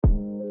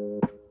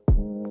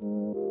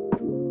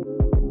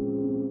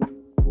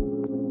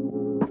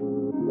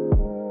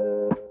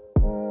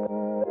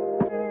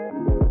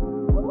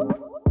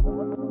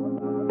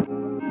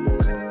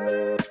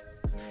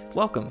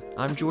Welcome,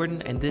 I'm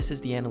Jordan, and this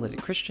is The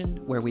Analytic Christian,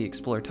 where we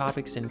explore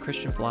topics in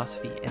Christian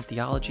philosophy and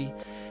theology.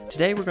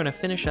 Today we're going to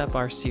finish up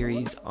our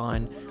series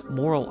on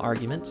moral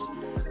arguments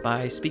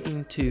by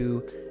speaking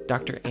to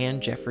Dr.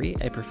 Ann Jeffrey,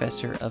 a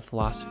professor of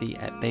philosophy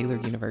at Baylor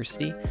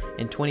University.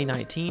 In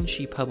 2019,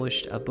 she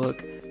published a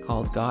book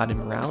called God and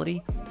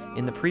Morality.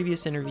 In the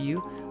previous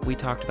interview, we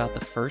talked about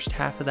the first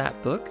half of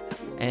that book,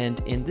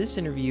 and in this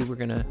interview, we're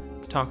going to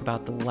talk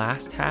about the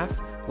last half,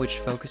 which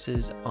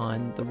focuses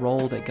on the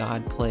role that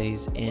God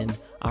plays in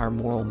our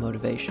moral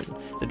motivation.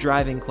 The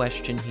driving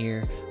question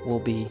here will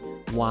be,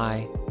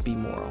 why be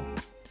moral?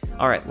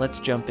 All right, let's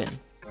jump in.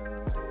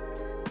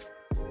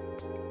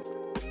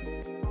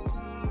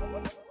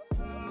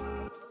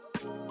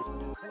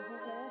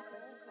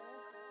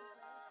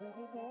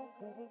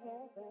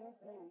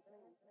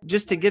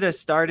 Just to get us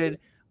started,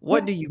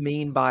 what do you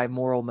mean by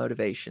moral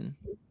motivation?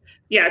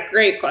 Yeah,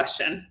 great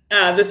question.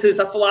 This is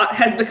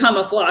has become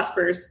a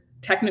philosopher's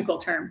technical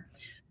term,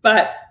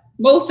 but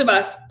most of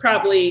us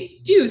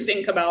probably do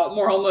think about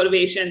moral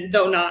motivation,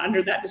 though not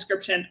under that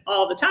description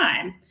all the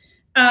time.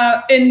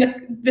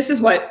 This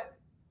is what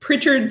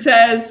Pritchard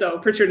says. So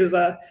Pritchard is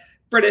a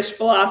British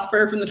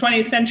philosopher from the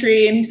 20th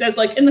century, and he says,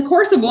 like, in the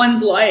course of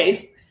one's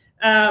life,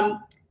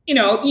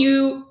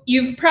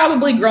 you've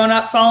probably grown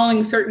up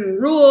following certain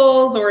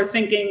rules or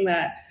thinking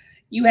that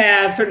you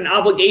have certain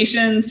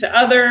obligations to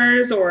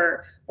others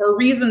or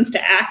reasons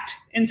to act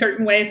in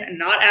certain ways and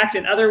not act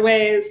in other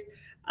ways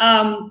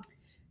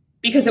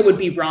because it would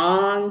be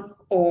wrong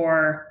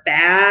or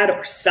bad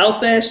or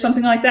selfish,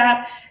 something like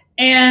that.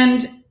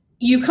 And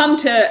you come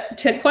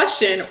to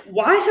question,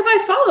 why have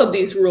I followed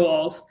these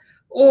rules?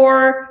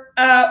 Or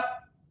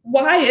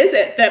why is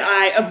it that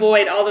I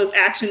avoid all those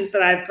actions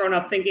that I've grown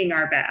up thinking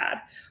are bad?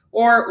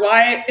 Or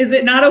why is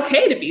it not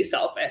okay to be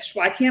selfish?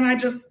 Why can't I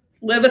just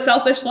live a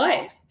selfish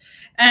life?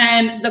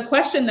 And the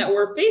question that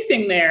we're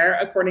facing there,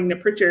 according to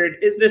Pritchard,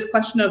 is this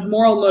question of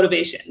moral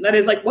motivation. That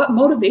is, like, what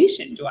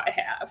motivation do I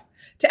have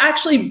to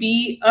actually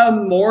be a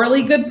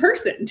morally good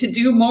person, to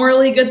do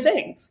morally good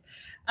things?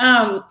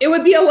 It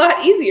would be a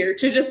lot easier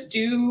to just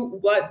do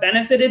what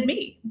benefited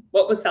me,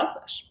 what was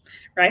selfish,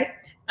 right?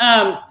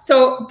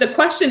 So the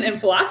question in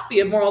philosophy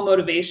of moral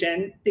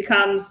motivation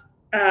becomes,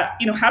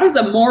 how does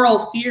a moral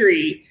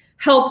theory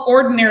help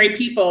ordinary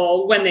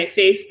people when they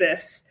face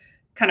this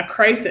kind of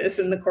crisis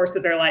in the course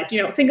of their life?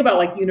 Think about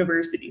like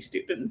university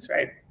students,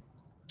 right?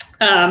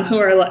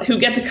 Who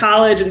get to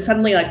college and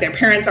suddenly like their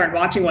parents aren't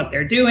watching what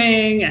they're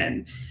doing,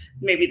 and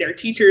maybe their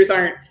teachers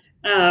aren't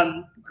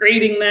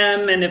grading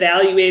them and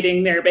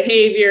evaluating their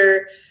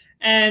behavior,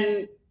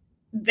 and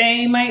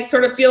they might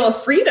sort of feel a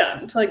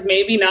freedom to like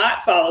maybe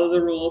not follow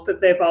the rules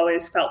that they've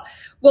always felt.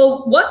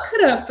 Well, what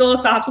could a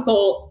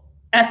philosophical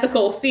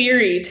ethical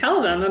theory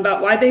tell them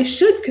about why they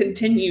should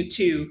continue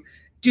to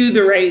do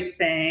the right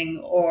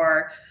thing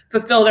or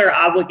fulfill their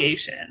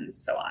obligations,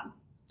 so on?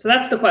 So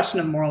that's the question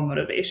of moral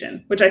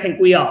motivation, which I think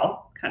we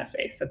all kind of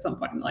face at some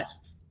point in life.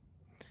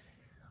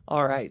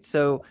 All right.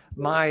 So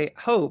my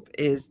hope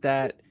is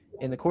that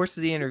in the course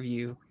of the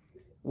interview,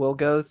 we'll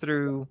go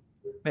through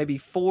maybe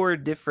 4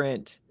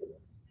 different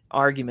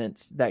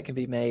arguments that can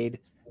be made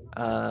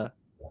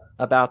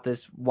about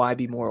this why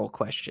be moral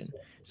question.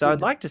 So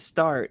I'd like to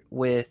start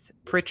with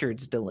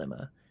Pritchard's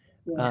dilemma.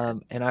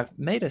 And I've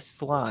made a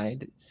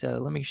slide, so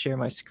let me share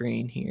my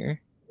screen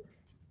here.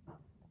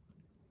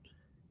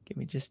 Give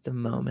me just a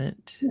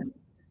moment.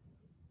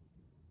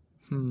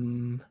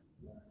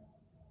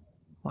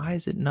 Why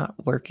is it not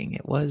working?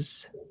 It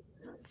was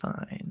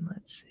fine.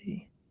 Let's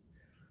see.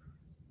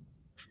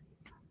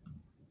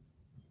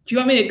 Do you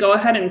want me to go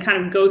ahead and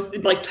kind of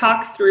go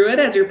talk through it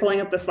as you're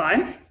pulling up the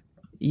slide?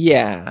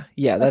 Yeah,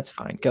 that's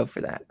fine. Go for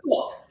that.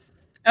 Cool.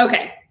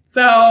 Okay,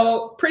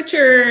 so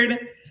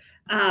Pritchard,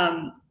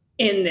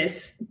 in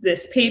this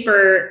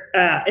paper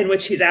in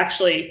which he's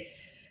actually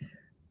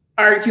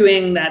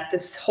arguing that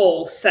this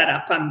whole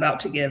setup I'm about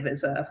to give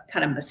is a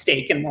kind of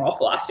mistake in moral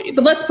philosophy.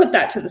 But let's put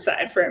that to the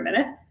side for a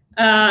minute.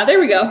 There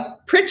we go.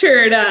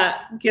 Pritchard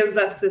gives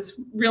us this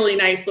really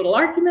nice little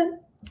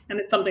argument, and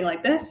it's something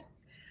like this.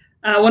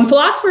 When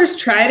philosophers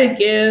try to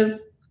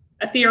give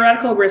a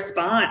theoretical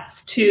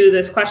response to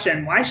this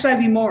question, why should I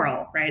be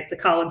moral, right? The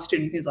college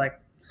student who's like,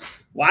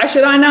 why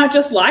should I not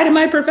just lie to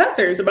my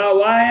professors about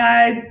why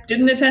I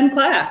didn't attend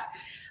class?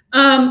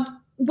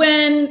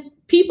 When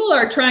people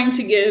are trying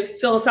to give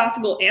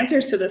philosophical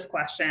answers to this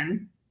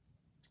question,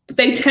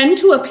 they tend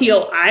to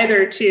appeal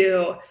either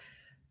to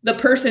the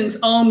person's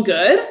own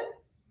good,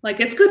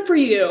 like it's good for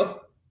you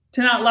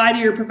to not lie to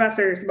your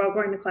professors about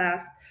going to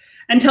class,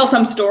 and tell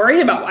some story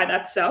about why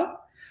that's so,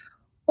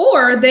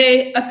 or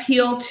they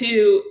appeal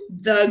to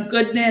the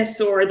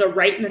goodness or the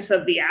rightness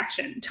of the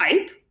action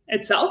type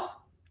itself.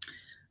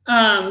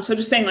 So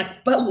just saying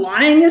like, but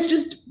lying is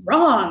just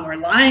wrong, or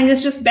lying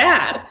is just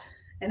bad,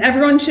 and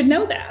everyone should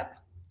know that.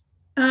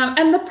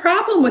 And the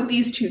problem with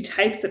these two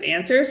types of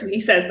answers, so he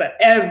says that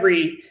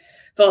every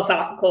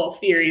philosophical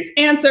theory's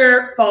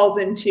answer falls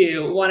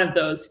into one of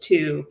those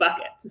two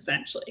buckets,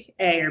 essentially,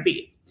 A or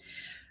B.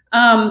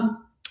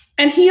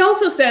 And he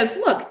also says,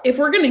 look, if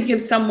we're going to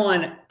give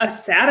someone a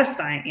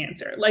satisfying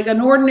answer, like an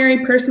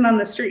ordinary person on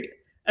the street,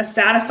 a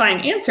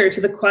satisfying answer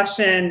to the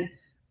question,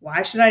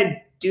 why should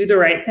I do the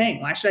right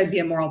thing? Why should I be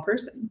a moral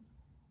person?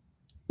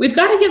 We've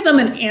got to give them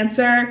an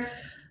answer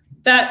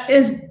that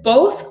is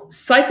both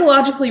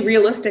psychologically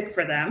realistic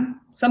for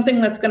them,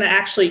 something that's going to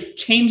actually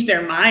change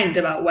their mind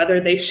about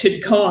whether they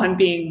should go on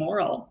being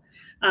moral,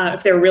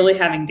 if they're really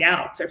having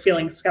doubts or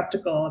feeling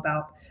skeptical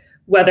about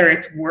whether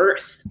it's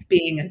worth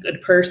being a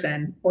good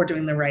person or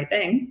doing the right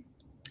thing.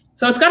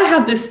 So it's got to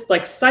have this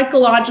like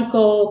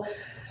psychological,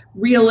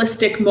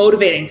 realistic,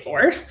 motivating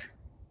force,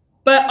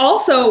 but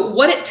also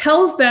what it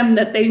tells them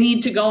that they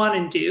need to go on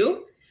and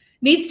do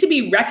needs to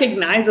be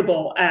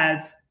recognizable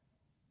as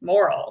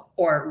moral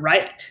or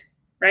right?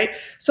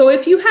 So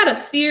if you had a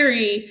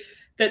theory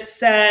that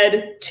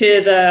said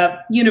to the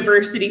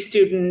university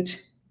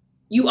student,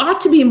 you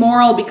ought to be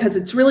moral because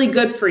it's really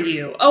good for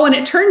you. Oh, and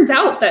it turns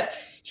out that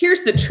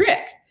here's the trick.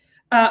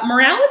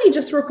 Morality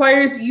just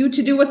requires you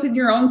to do what's in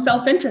your own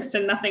self-interest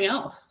and nothing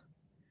else.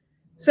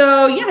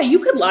 So yeah, you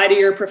could lie to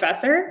your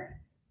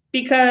professor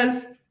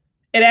because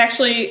it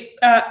actually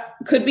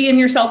could be in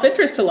your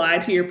self-interest to lie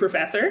to your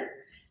professor,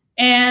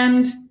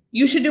 and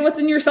you should do what's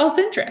in your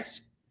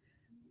self-interest.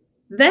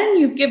 Then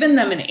you've given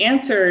them an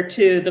answer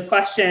to the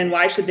question,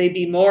 why should they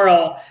be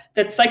moral,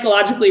 that's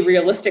psychologically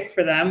realistic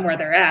for them where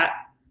they're at.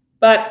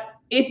 But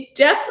it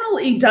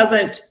definitely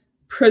doesn't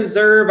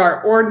preserve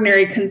our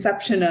ordinary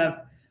conception of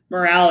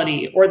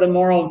morality or the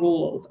moral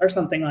rules or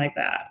something like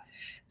that.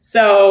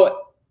 So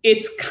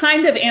it's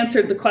kind of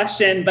answered the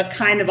question, but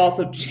kind of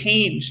also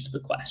changed the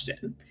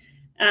question.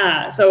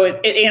 So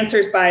it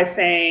answers by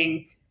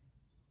saying,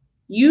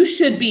 you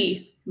should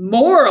be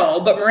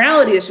moral, but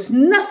morality is just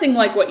nothing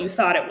like what you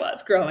thought it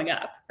was growing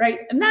up, right?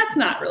 And that's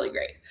not really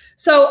great.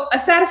 So a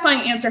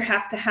satisfying answer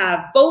has to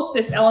have both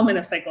this element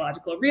of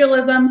psychological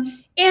realism,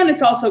 and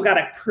it's also got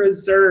to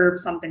preserve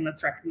something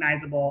that's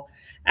recognizable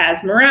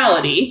as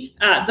morality,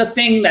 the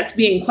thing that's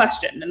being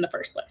questioned in the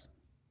first place.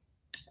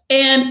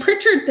 And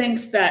Pritchard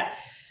thinks that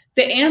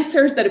the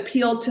answers that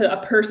appeal to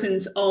a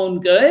person's own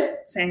good,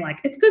 saying like,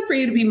 it's good for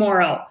you to be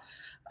moral,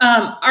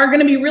 are going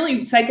to be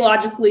really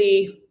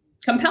psychologically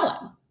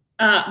compelling.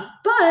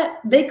 But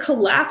they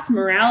collapse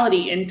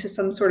morality into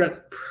some sort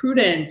of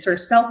prudence or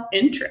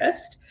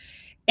self-interest.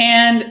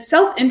 And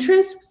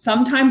self-interest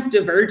sometimes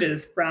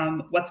diverges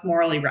from what's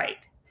morally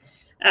right.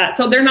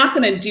 So they're not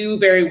going to do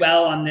very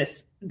well on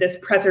this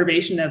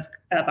preservation of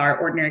our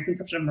ordinary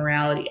conception of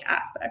morality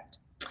aspect.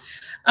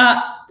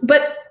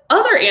 But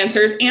other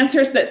answers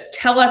that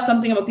tell us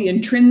something about the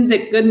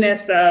intrinsic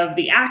goodness of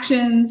the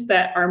actions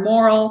that are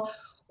moral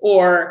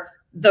or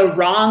the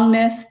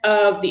wrongness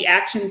of the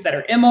actions that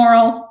are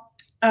immoral,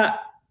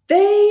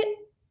 they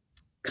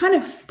kind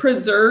of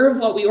preserve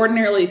what we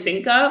ordinarily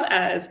think of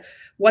as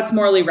what's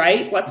morally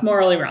right, what's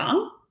morally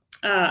wrong,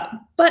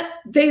 but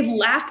they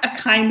lack a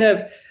kind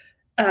of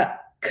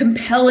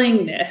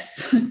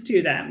compellingness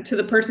to them, to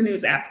the person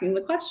who's asking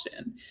the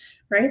question,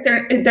 right?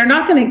 They're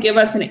not going to give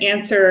us an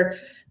answer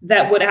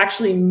that would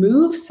actually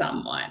move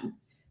someone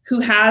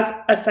who has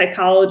a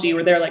psychology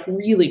where they're like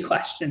really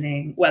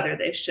questioning whether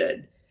they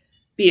should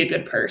be a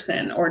good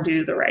person or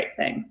do the right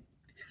thing.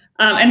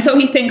 And so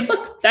he thinks,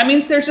 look, that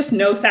means there's just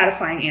no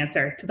satisfying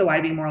answer to the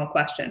why be moral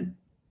question.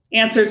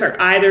 Answers are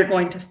either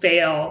going to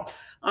fail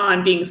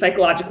on being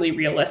psychologically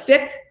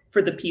realistic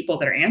for the people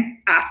that are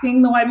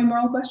asking the why be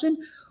moral question,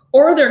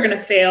 or they're going to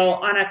fail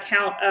on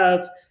account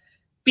of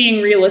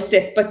being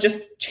realistic, but just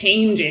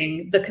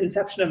changing the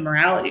conception of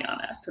morality on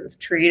us, sort of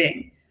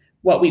trading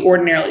what we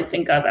ordinarily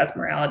think of as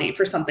morality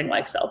for something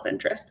like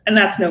self-interest. And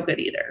that's no good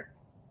either.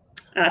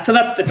 So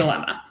that's the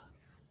dilemma.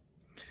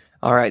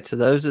 All right. So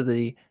those are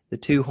the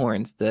two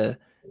horns, the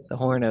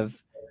horn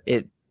of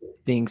it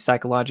being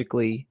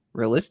psychologically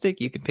realistic.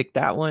 You can pick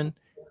that one,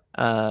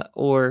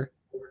 or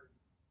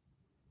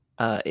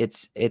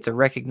it's a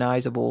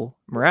recognizable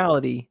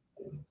morality.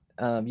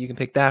 You can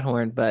pick that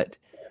horn, but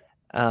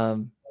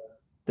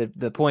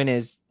the point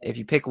is, if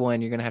you pick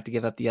one, you're going to have to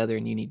give up the other,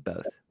 and you need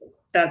both.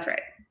 That's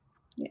right.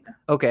 Yeah.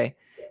 Okay.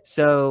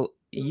 So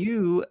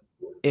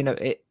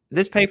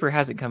this paper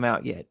hasn't come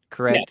out yet,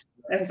 correct?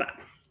 No, it is not.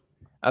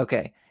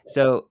 Okay.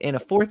 So in a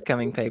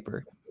forthcoming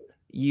paper,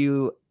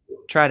 you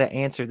try to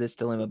answer this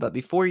dilemma. But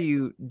before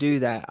you do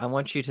that, I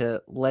want you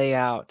to lay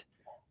out.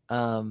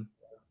 I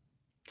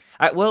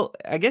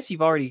guess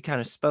you've already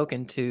kind of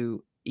spoken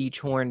to each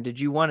horn. Did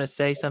you want to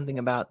say something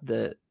about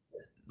the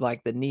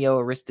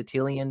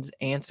Neo-Aristotelians'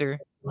 answer?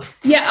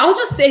 Yeah, I'll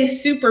just say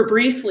super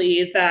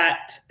briefly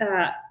that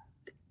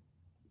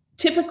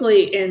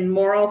typically in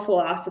moral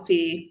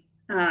philosophy,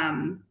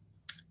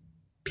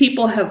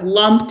 people have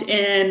lumped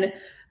in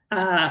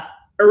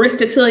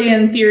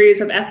Aristotelian theories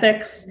of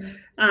ethics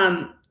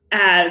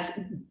as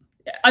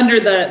under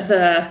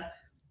the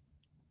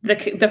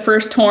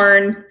first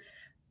horn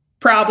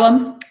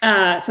problem.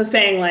 So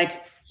saying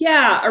like,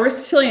 yeah,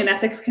 Aristotelian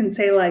ethics can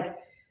say like,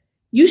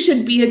 you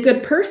should be a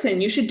good person.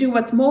 You should do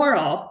what's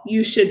moral.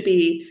 You should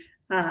be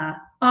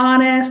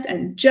honest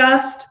and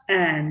just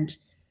and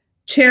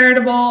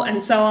charitable,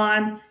 and so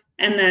on.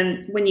 And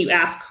then when you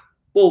ask,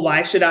 well,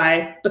 why should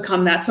I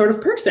become that sort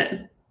of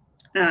person?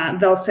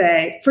 They'll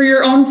say, for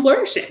your own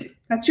flourishing.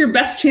 That's your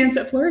best chance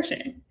at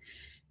flourishing.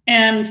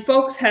 And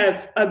folks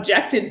have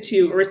objected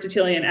to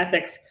Aristotelian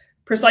ethics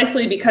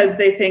precisely because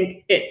they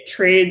think it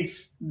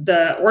trades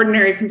the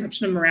ordinary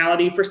conception of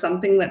morality for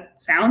something that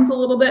sounds a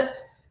little bit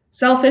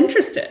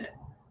self-interested.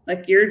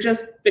 Like you're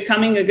just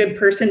becoming a good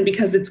person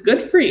because it's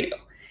good for you.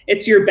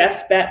 It's your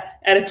best bet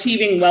at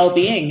achieving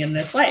well-being in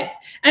this life.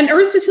 And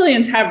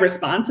Aristotelians have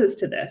responses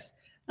to this.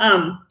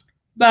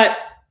 But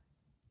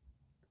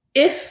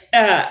if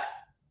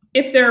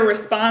their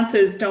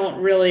responses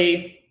don't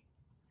really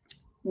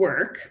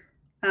work,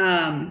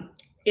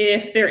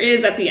 if there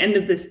is at the end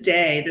of this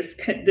day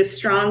this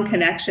strong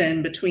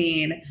connection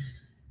between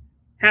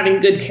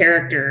having good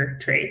character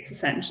traits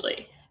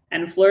essentially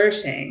and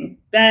flourishing,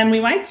 then we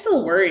might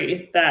still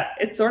worry that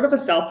it's sort of a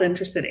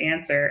self-interested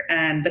answer,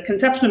 and the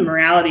conception of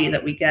morality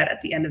that we get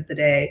at the end of the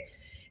day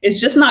is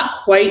just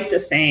not quite the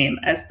same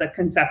as the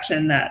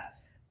conception that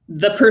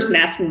the person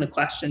asking the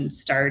question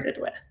started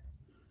with.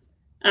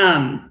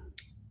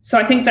 So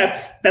I think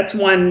that's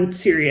one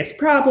serious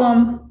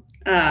problem,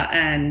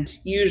 and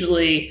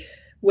usually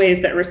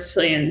ways that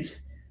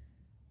Aristotelians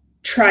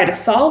try to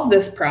solve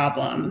this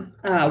problem.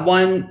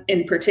 One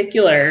in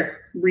particular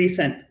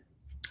recent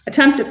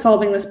attempt at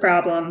solving this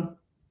problem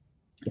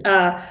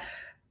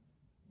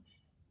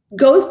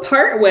goes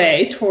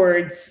partway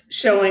towards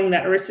showing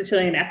that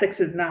Aristotelian ethics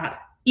is not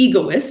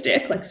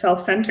egoistic, like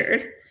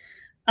self-centered,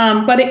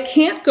 but it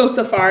can't go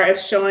so far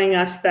as showing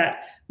us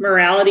that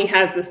morality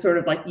has this sort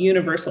of like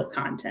universal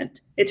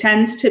content. It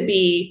tends to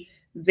be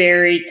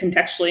very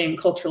contextually and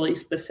culturally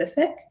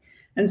specific.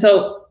 And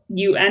so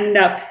you end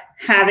up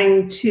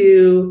having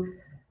to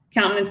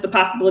countenance the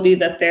possibility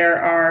that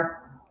there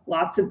are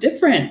lots of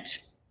different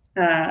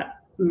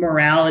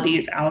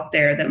moralities out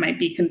there that might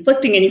be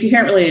conflicting, and you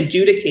can't really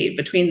adjudicate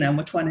between them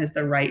which one is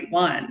the right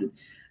one.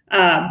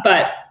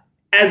 But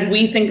as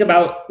we think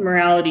about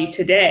morality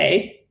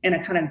today in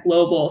a kind of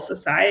global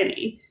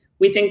society,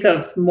 we think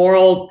of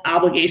moral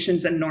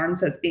obligations and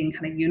norms as being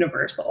kind of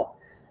universal.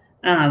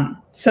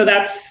 So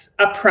that's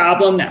a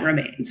problem that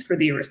remains for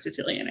the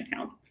Aristotelian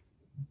account.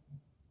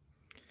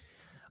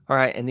 All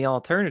right, and the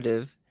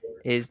alternative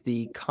is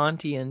the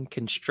Kantian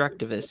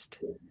constructivist.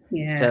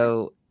 Yeah.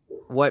 So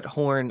what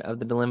horn of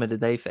the dilemma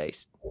did they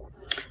face?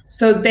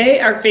 So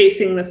they are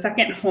facing the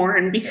second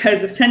horn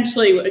because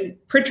essentially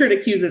Pritchard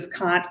accuses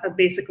Kant of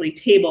basically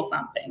table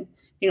thumping.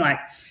 Being like,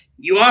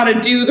 you ought to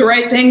do the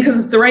right thing because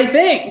it's the right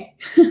thing.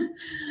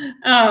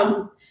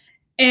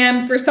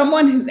 And for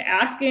someone who's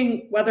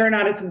asking whether or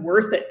not it's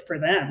worth it for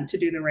them to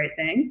do the right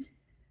thing,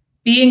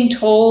 being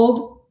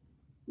told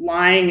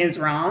lying is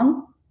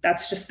wrong,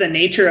 that's just the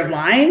nature of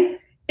lying,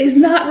 is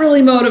not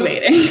really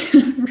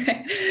motivating.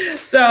 Right?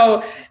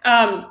 So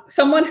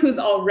someone who's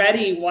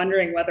already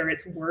wondering whether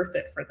it's worth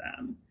it for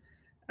them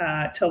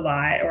to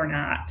lie or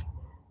not,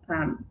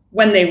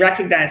 when they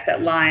recognize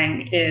that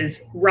lying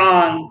is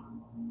wrong,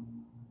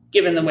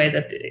 given the way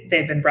that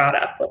they've been brought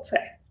up, let's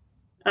say,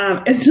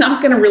 is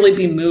not going to really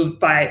be moved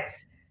by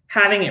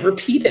having it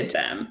repeated to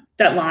them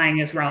that lying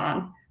is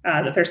wrong,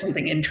 that there's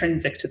something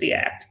intrinsic to the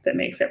act that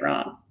makes it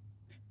wrong.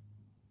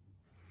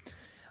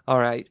 All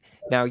right.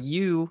 Now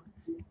you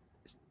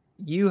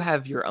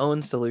have your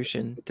own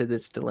solution to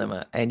this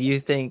dilemma, and you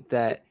think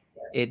that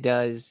it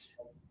does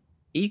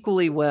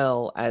equally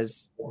well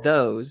as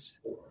those,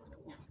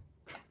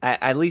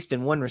 at least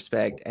in one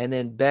respect, and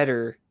then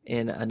better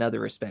in another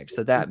respect.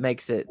 So that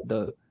makes it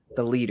the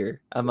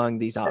leader among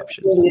these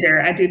options. The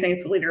leader. I do think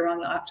it's the leader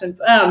among the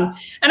options. And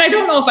I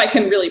don't know if I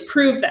can really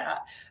prove that,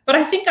 but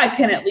I think I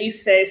can at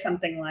least say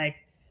something like,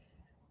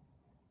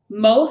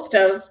 most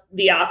of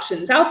the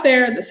options out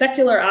there, the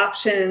secular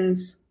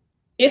options,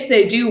 if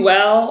they do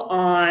well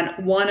on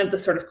one of the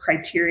sort of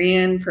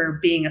criterion for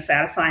being a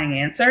satisfying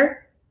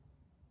answer,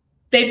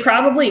 they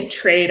probably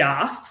trade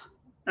off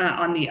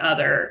on the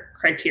other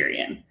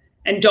criterion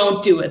and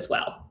don't do as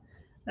well.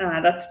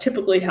 That's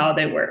typically how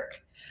they work.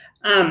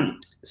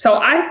 So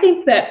I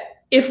think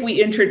that if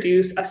we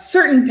introduce a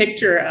certain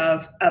picture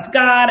of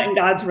God and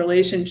God's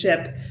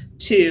relationship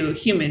to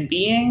human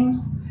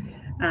beings,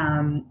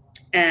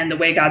 and the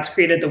way God's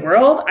created the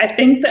world, I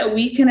think that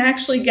we can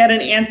actually get an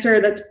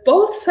answer that's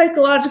both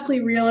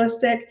psychologically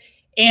realistic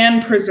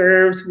and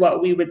preserves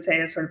what we would say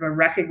is sort of a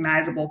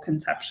recognizable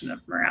conception of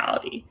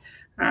morality,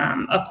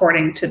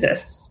 according to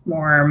this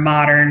more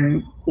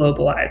modern,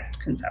 globalized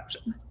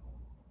conception.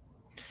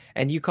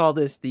 And you call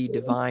this the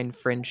divine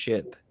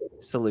friendship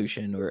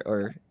solution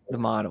or the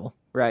model,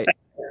 right?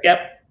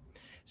 Yep.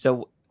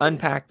 So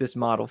unpack this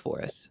model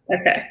for us.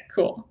 Okay,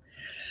 cool.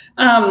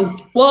 Well,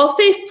 I'll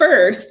say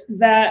first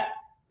that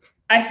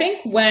I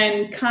think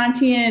when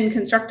Kantian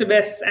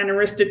constructivists and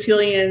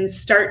Aristotelians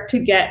start to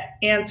get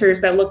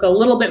answers that look a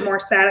little bit more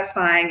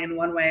satisfying in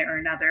one way or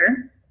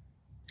another,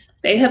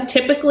 they have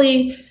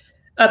typically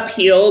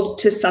appealed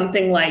to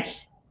something like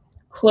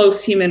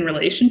close human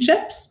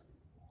relationships.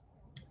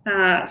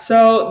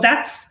 So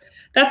that's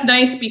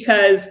nice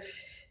because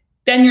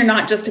then you're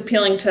not just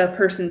appealing to a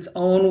person's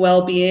own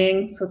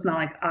well-being. So it's not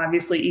like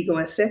obviously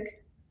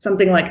egoistic.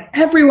 Something like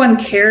everyone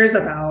cares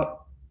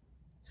about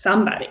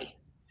somebody.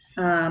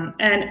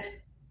 And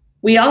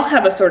we all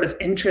have a sort of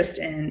interest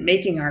in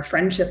making our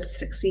friendships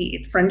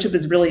succeed. Friendship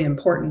is really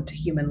important to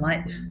human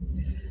life.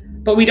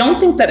 But we don't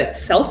think that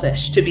it's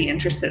selfish to be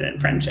interested in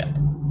friendship,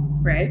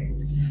 right?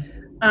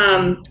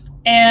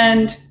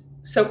 And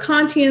so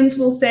Kantians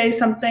will say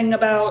something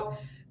about,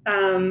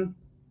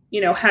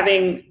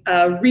 having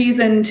a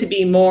reason to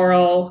be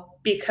moral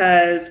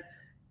because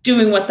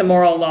doing what the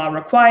moral law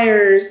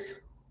requires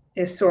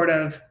is sort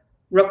of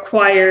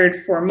required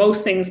for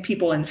most things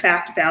people in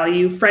fact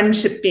value,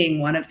 friendship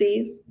being one of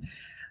these.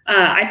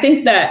 I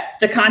think that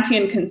the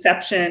Kantian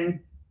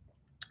conception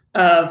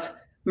of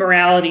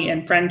morality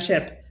and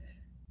friendship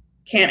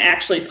can't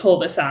actually pull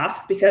this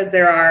off because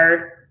there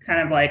are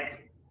kind of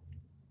like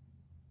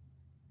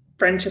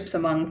friendships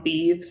among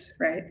thieves,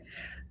 right?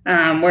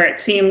 Where it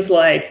seems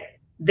like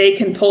they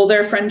can pull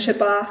their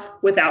friendship off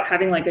without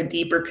having like a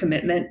deeper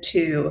commitment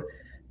to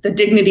the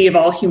dignity of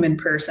all human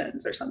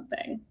persons or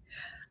something.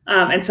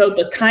 And so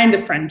the kind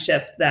of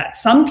friendship that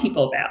some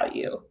people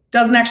value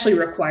doesn't actually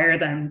require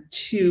them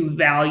to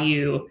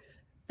value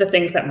the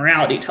things that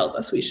morality tells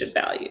us we should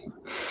value.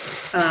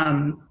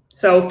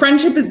 So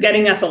friendship is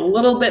getting us a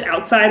little bit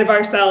outside of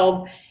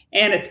ourselves,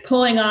 and it's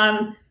pulling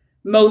on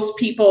most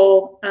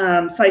people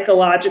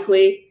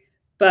psychologically,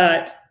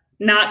 but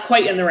not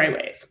quite in the right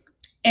ways.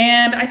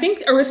 And I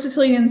think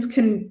Aristotelians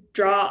can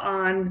draw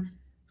on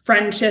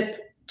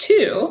friendship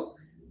too,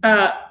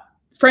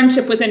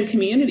 friendship within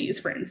communities,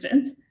 for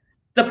instance.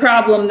 The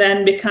problem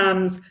then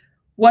becomes,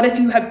 what if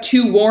you have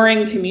two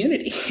warring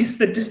communities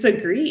that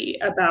disagree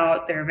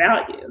about their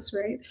values,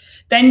 right?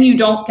 Then you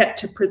don't get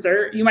to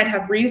preserve, you might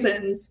have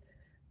reasons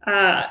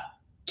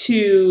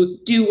to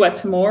do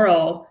what's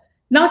moral,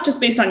 not just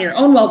based on your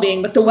own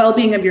well-being, but the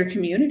well-being of your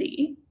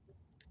community.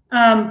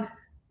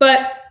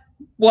 But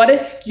what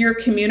if your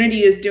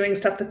community is doing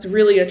stuff that's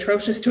really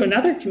atrocious to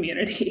another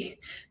community?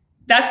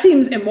 That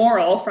seems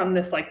immoral from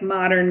this like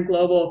modern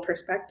global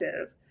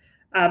perspective.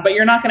 But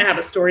you're not going to have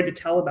a story to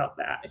tell about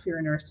that if you're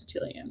an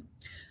Aristotelian.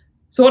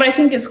 So what I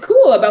think is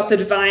cool about the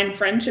divine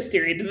friendship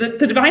theory,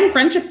 the divine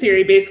friendship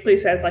theory basically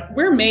says like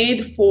we're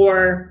made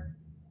for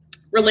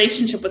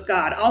relationship with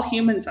God. All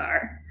humans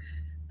are.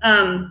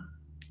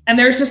 And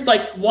there's just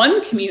like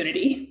one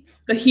community,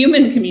 the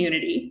human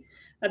community,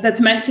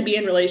 that's meant to be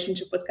in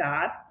relationship with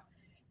God.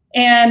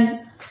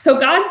 And so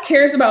God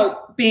cares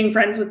about being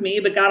friends with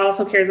me, but God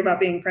also cares about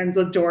being friends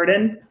with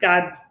Jordan.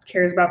 God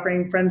cares about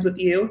being friends with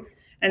you,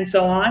 and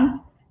so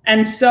on.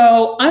 And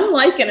so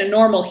unlike in a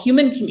normal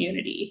human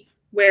community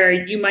where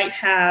you might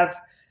have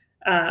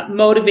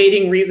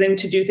motivating reason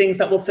to do things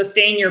that will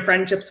sustain your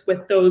friendships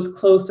with those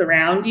close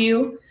around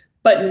you,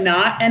 but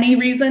not any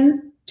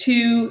reason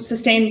to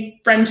sustain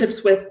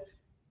friendships with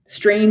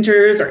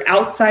strangers or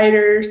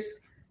outsiders,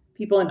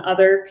 people in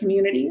other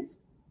communities.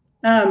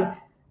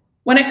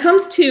 When it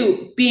comes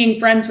to being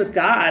friends with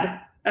God,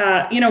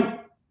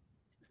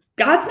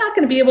 God's not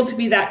going to be able to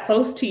be that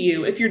close to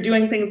you if you're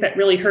doing things that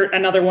really hurt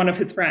another one of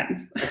his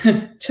friends,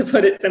 to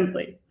put it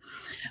simply.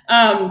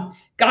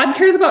 God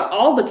cares about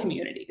all the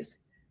communities.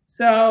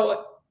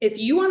 So if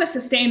you want to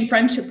sustain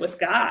friendship with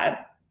God,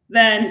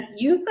 then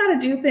you've got to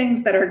do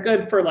things that are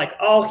good for like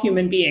all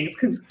human beings,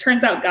 because it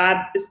turns out God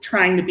is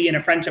trying to be in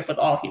a friendship with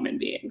all human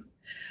beings.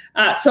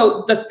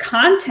 So the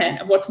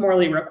content of what's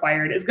morally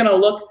required is going to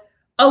look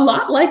a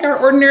lot like our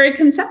ordinary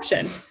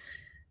conception.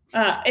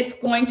 It's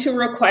going to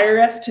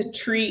require us to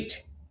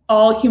treat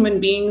all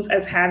human beings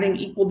as having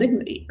equal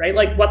dignity, right?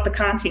 Like what the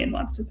Kantian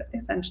wants to say,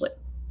 essentially.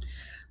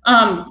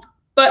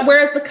 But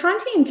whereas the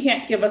Kantian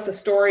can't give us a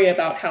story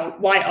about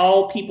why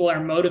all people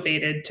are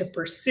motivated to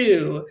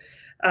pursue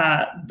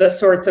the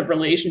sorts of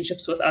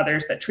relationships with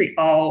others that treat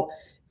all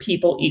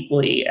people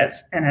equally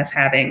as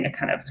having a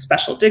kind of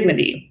special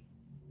dignity,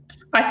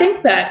 I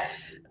think that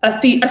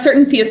a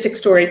certain theistic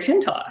story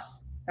can tell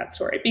us that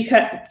story,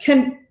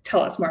 can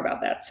tell us more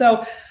about that.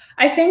 So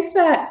I think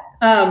that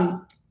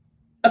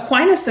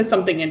Aquinas says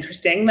something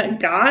interesting, that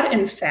God,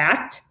 in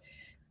fact,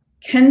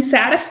 can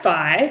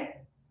satisfy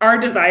our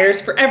desires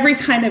for every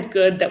kind of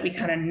good that we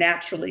kind of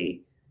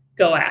naturally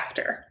go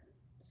after.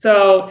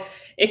 So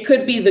it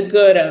could be the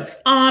good of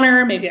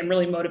honor. Maybe I'm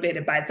really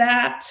motivated by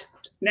that,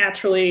 just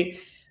naturally.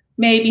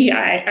 Maybe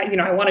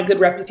I want a good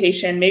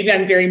reputation. Maybe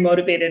I'm very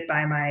motivated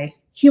by my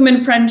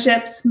human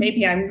friendships.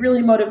 Maybe I'm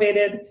really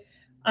motivated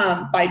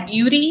by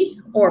beauty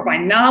or by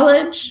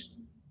knowledge.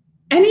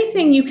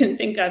 Anything you can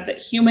think of that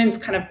humans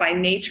kind of by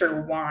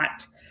nature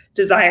want,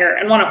 desire,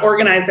 and want to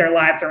organize their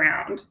lives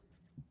around.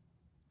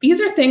 These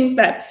are things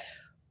that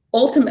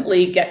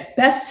ultimately get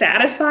best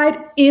satisfied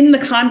in the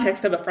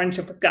context of a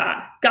friendship with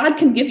God. God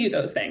can give you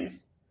those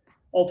things,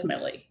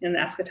 ultimately, in the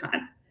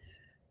eschaton.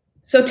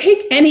 So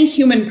take any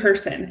human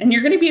person, and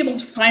you're going to be able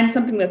to find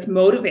something that's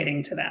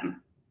motivating to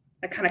them,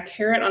 a kind of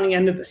carrot on the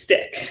end of the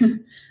stick.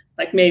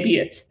 Like maybe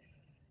it's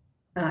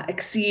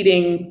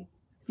exceeding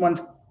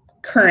one's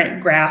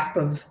current grasp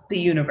of the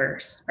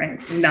universe, right?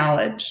 It's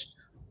knowledge.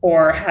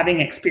 or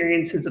having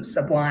experiences of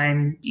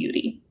sublime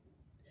beauty.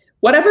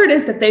 Whatever it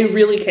is that they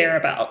really care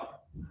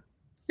about,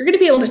 you're going to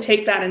be able to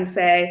take that and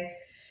say,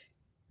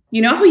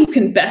 you know how you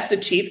can best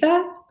achieve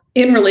that?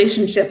 In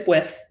relationship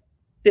with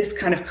this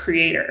kind of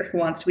creator who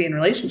wants to be in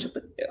relationship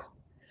with you.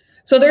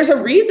 So there's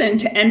a reason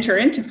to enter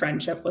into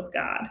friendship with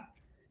God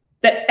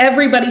that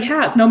everybody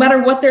has, no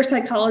matter what their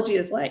psychology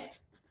is like.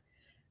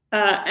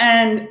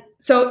 And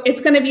so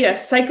it's going to be a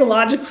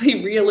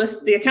psychologically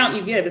realistic, the account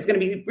you give is going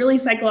to be really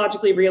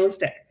psychologically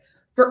realistic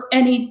for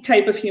any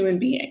type of human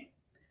being.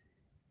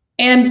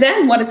 And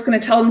then what it's going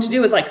to tell them to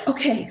do is like,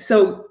 okay,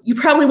 so you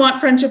probably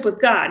want friendship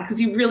with God because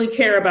you really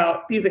care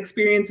about these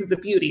experiences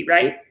of beauty,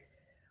 right?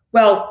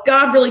 Well,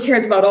 God really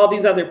cares about all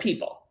these other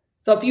people.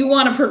 So if you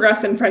want to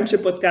progress in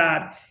friendship with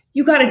God,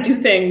 you got to do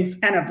things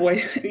and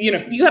avoid,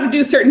 you got to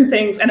do certain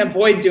things and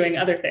avoid doing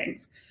other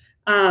things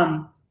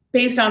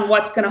based on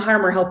what's going to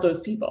harm or help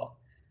those people.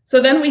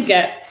 So then we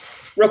get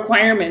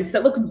requirements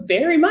that look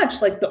very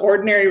much like the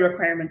ordinary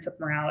requirements of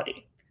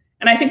morality.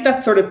 And I think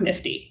that's sort of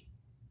nifty.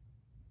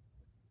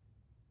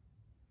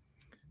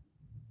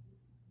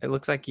 It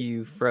looks like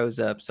you froze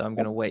up, so I'm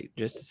going to wait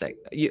just a sec.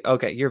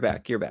 Okay, you're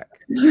back.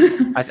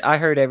 I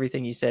heard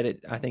everything you said.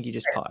 I think you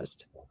just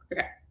paused.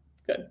 Okay,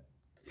 good.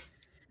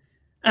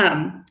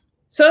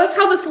 So that's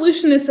how the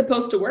solution is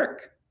supposed to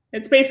work.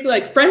 It's basically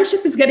like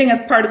friendship is getting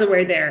us part of the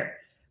way there.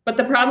 But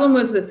the problem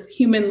was with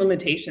human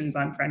limitations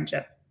on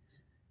friendship,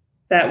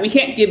 that we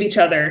can't give each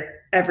other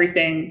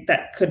everything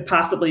that could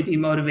possibly be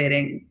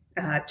motivating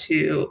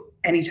to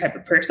any type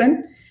of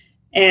person.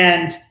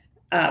 And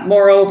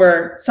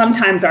moreover,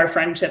 sometimes our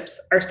friendships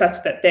are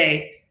such that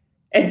they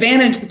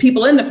advantage the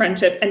people in the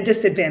friendship and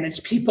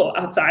disadvantage people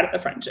outside of the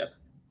friendship.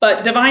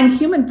 But divine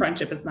human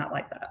friendship is not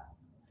like that.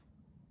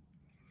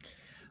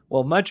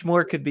 Well, much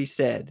more could be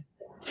said.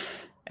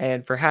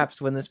 And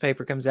perhaps when this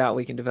paper comes out,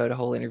 we can devote a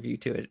whole interview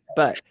to it.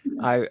 But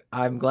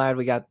I'm glad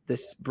we got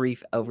this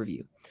brief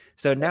overview.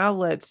 So now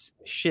let's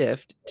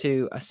shift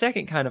to a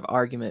second kind of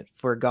argument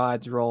for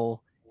God's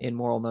role in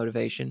moral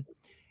motivation.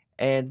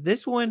 And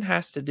this one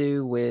has to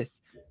do with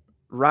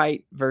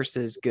right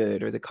versus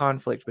good, or the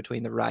conflict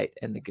between the right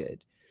and the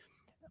good.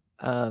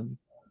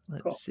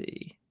 Let's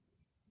see.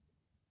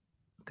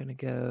 I'm going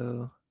to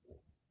go.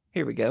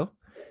 Here we go.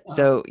 Wow.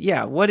 So,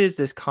 yeah, what is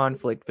this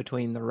conflict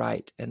between the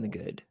right and the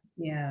good?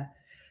 Yeah,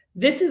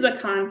 this is a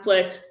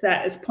conflict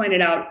that is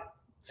pointed out,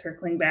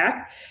 circling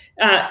back,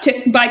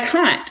 by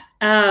Kant,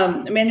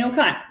 Immanuel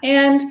Kant.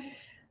 And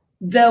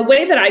the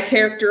way that I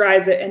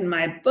characterize it in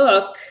my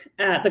book,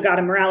 the God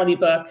and Morality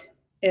book,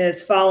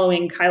 is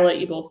following Kyla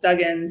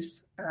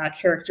Eagles-Duggan's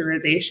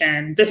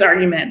characterization. This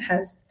argument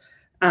has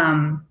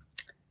been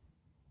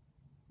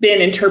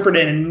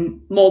interpreted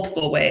in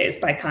multiple ways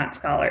by Kant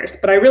scholars,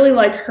 but I really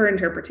like her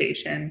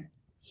interpretation.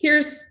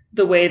 Here's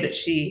the way that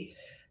she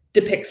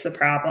depicts the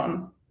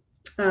problem.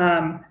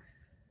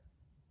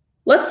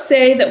 Let's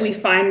say that we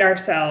find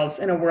ourselves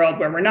in a world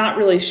where we're not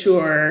really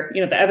sure,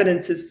 the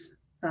evidence is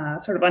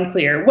sort of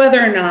unclear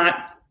whether or not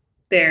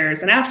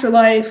there's an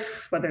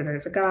afterlife, whether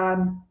there's a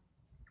God.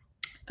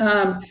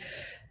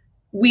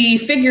 We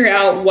figure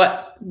out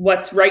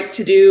what's right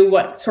to do,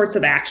 what sorts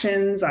of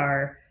actions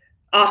are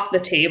off the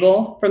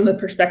table from the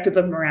perspective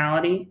of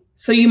morality.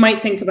 So you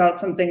might think about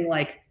something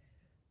like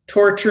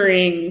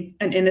torturing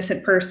an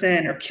innocent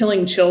person or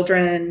killing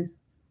children,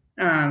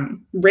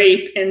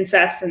 rape,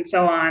 incest, and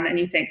so on. And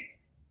you think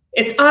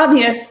it's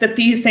obvious that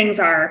these things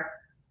are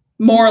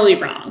morally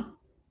wrong.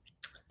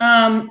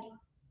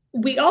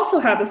 We also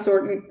have a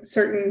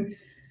certain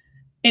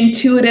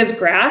intuitive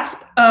grasp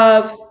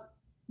of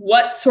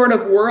what sort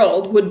of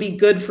world would be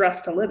good for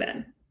us to live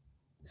in.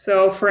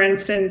 So, for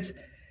instance,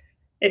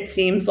 it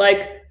seems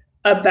like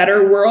a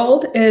better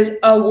world is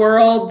a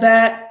world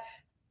that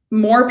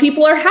more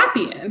people are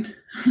happy in.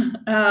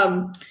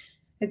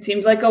 It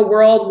seems like a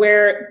world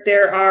where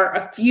there are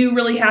a few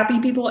really happy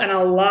people and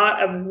a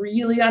lot of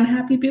really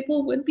unhappy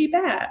people would be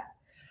bad.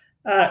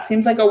 It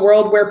seems like a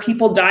world where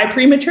people die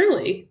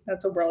prematurely.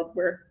 That's a world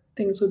where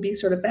things would be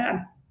sort of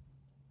bad.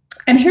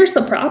 And here's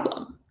the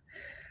problem.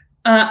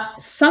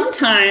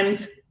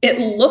 Sometimes it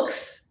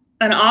looks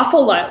an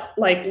awful lot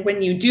like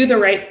when you do the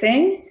right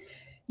thing,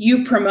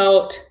 you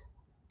promote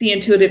the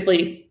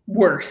intuitively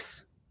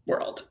worse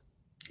world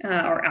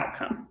or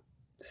outcome.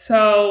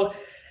 So,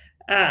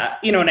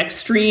 an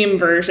extreme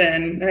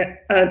version,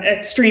 an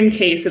extreme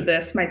case of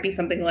this might be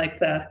something like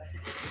the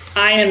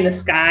Eye in the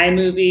Sky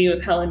movie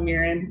with Helen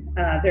Mirren.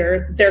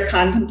 They're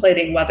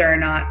contemplating whether or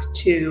not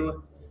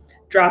to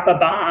drop a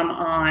bomb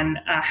on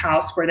a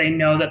house where they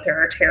know that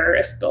there are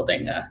terrorists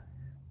building a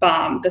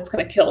bomb that's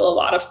going to kill a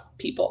lot of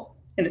people,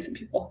 innocent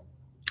people.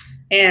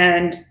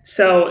 And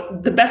so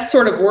the best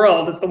sort of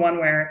world is the one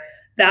where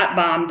that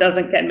bomb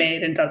doesn't get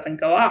made and doesn't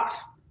go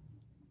off.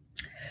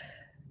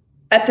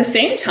 At the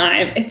same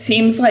time, it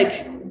seems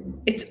like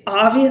it's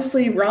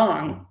obviously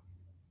wrong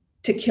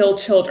to kill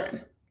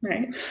children,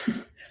 right?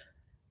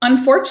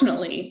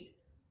 Unfortunately,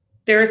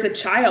 there is a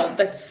child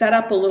that set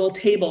up a little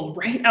table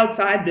right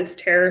outside this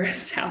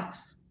terrorist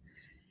house.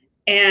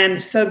 And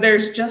so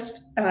there's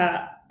just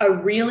a a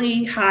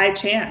really high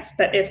chance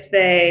that if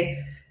they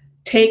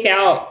take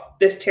out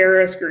this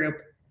terrorist group,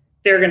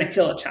 they're going to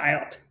kill a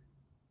child.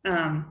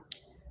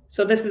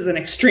 So this is an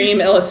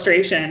extreme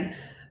illustration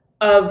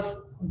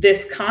of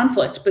this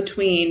conflict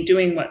between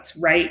doing what's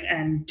right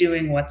and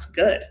doing what's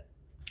good.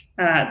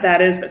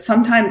 That is that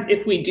sometimes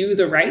if we do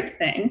the right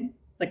thing,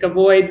 like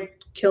avoid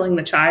killing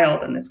the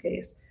child in this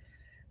case,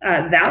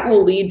 that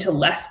will lead to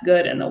less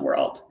good in the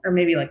world, or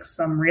maybe like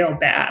some real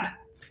bad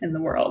in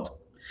the world.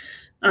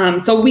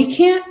 So we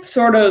can't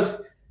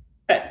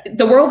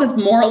the world is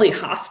morally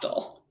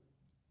hostile.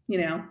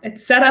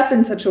 It's set up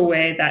in such a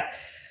way that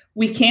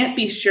we can't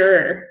be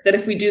sure that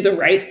if we do the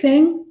right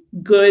thing,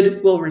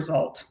 good will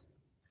result.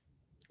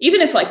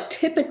 Even if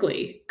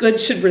typically good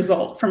should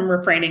result from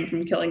refraining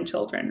from killing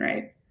children,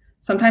 right?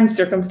 Sometimes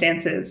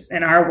circumstances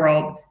in our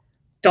world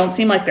don't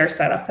seem like they're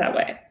set up that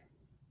way.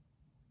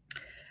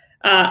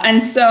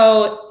 And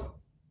so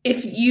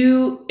if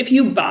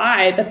you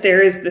buy that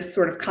there is this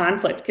sort of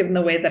conflict, given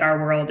the way that our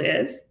world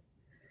is,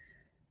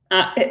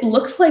 it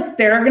looks like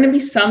there are going to be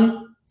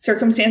some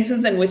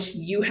circumstances in which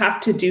you have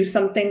to do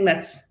something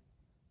that's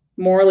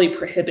morally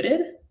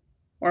prohibited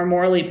or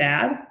morally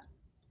bad.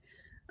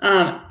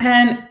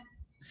 And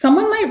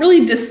someone might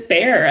really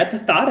despair at the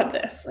thought of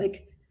this.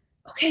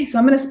 Okay, so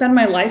I'm going to spend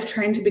my life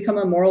trying to become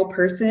a moral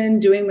person,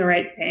 doing the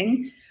right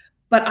thing,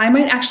 but I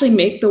might actually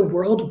make the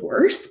world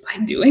worse by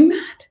doing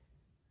that.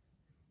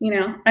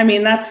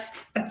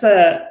 That's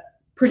a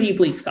pretty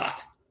bleak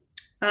thought.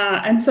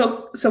 And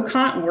so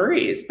Kant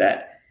worries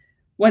that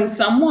when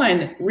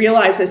someone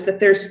realizes that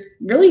there's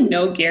really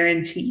no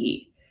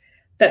guarantee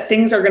that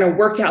things are going to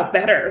work out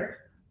better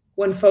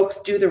when folks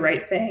do the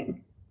right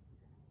thing,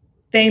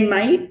 they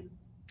might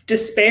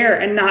despair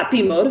and not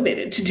be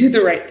motivated to do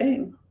the right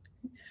thing.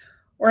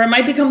 Or it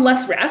might become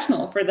less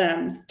rational for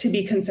them to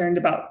be concerned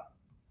about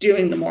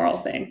doing the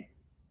moral thing.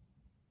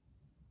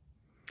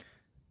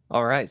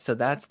 All right, so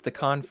that's the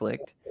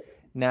conflict.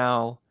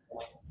 Now,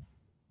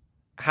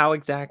 how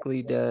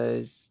exactly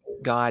does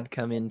God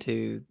come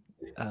into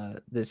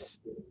this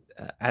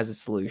as a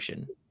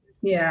solution?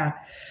 Yeah.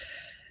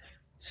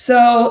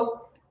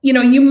 So,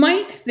 you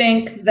might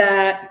think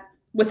that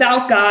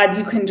without God,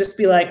 you can just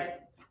be like,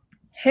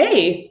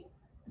 hey,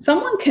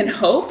 someone can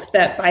hope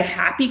that by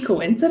happy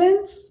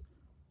coincidence,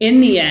 in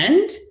the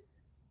end,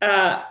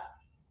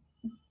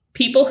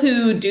 people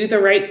who do the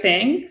right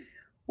thing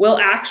will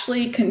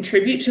actually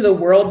contribute to the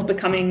world's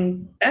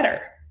becoming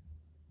better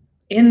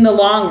in the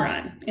long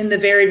run, in the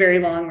very, very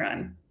long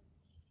run.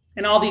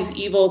 And all these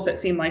evils that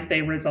seem like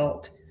they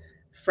result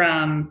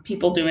from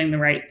people doing the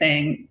right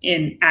thing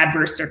in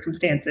adverse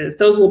circumstances,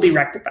 those will be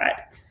rectified.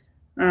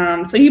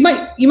 So you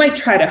might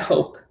try to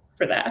hope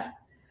for that.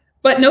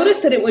 But notice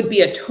that it would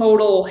be a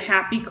total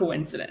happy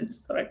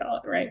coincidence, so I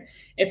call it, right,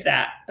 if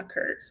that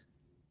occurs.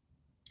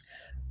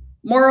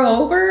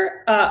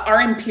 Moreover,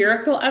 our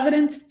empirical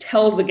evidence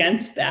tells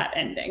against that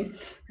ending,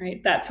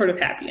 right? That sort of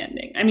happy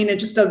ending. It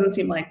just doesn't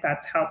seem like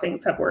that's how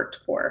things have worked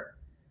for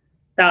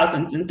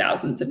thousands and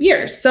thousands of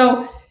years.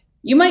 So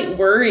you might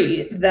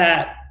worry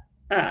that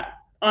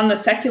on the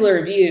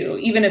secular view,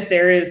 even if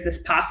there is this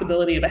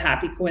possibility of a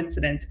happy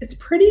coincidence, it's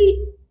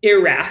pretty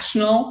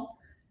irrational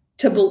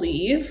to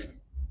believe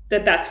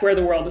that that's where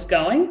the world is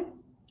going.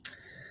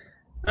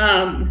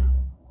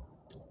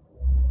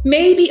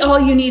 Maybe all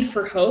you need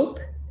for hope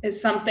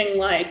is something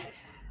like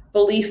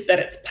belief that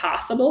it's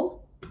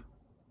possible.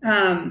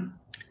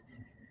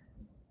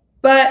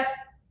 But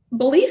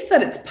belief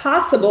that it's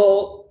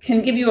possible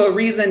can give you a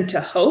reason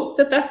to hope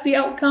that that's the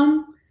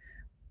outcome,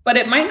 but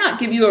it might not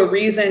give you a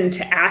reason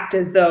to act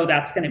as though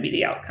that's going to be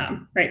the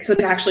outcome, right? So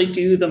to actually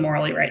do the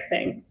morally right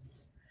things.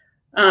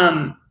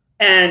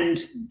 And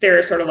there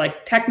are sort of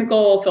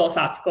technical,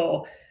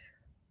 philosophical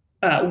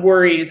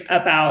worries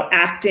about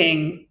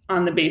acting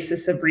on the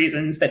basis of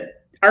reasons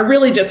that are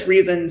really just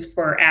reasons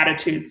for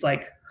attitudes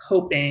like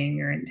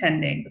hoping or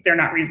intending, but they're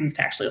not reasons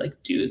to actually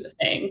do the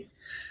thing,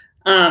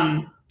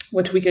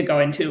 which we could go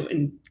into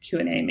in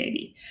Q&A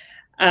maybe.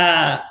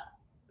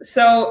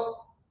 So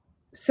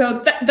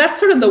that's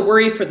sort of the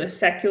worry for the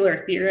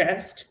secular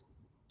theorist.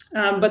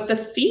 But the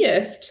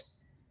theist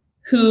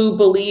who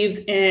believes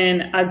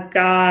in a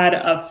God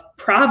of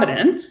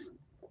providence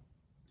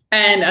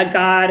and a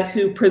God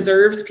who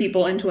preserves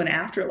people into an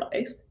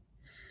afterlife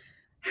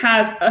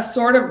has a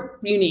sort of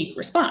unique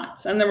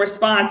response. And the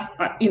response,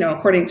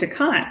 according to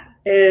Kant,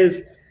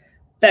 is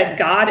that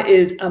God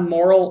is a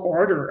moral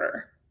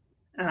orderer.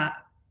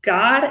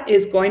 God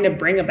is going to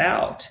bring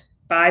about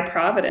by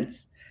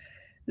providence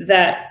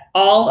that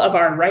all of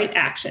our right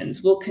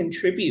actions will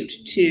contribute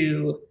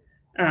to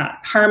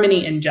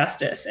harmony and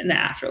justice in the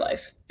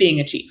afterlife being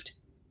achieved.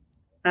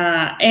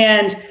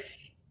 And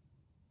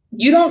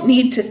you don't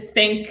need to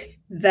think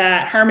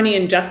that harmony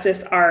and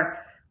justice are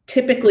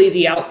typically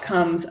the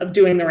outcomes of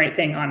doing the right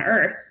thing on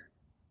earth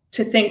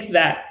to think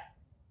that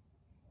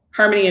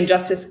harmony and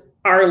justice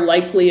are the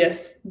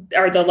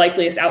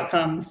likeliest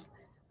outcomes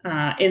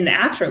in the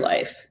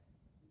afterlife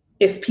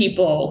if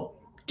people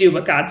do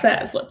what God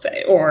says, let's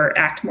say, or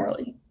act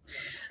morally.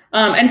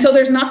 And so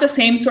there's not the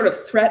same sort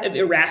of threat of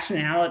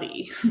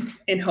irrationality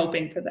in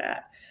hoping for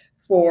that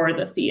for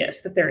the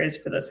theist that there is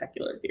for the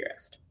secular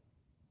theorist.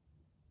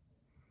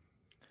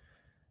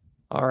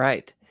 All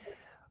right.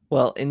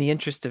 Well, in the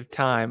interest of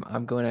time,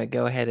 I'm going to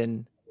go ahead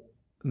and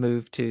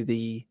move to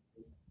the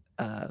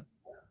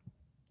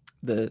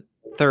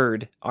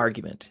third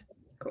argument.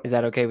 Cool. Is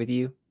that okay with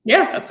you?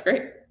 Yeah, that's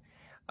great.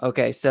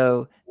 Okay,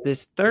 so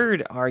this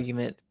third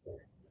argument,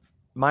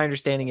 my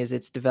understanding is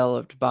it's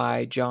developed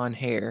by John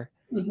Hare,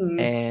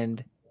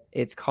 and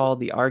it's called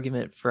the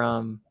argument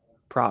from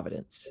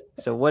providence.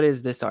 So what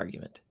is this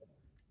argument?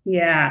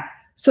 Yeah.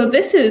 So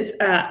this is,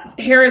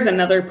 Hare is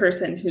another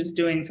person who's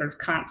doing sort of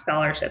Kant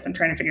scholarship and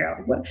trying to figure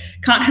out what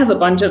Kant has a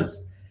bunch of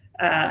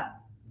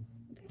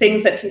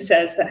things that he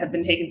says that have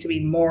been taken to be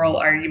moral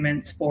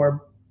arguments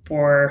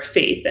for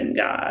faith in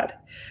God,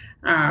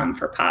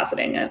 for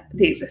positing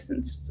the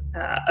existence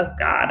of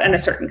God and a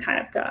certain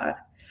kind of God.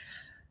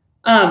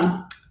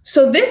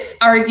 So this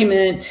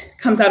argument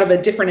comes out of a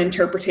different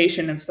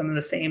interpretation of some of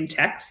the same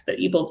texts that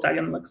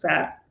Ebels-Duggan looks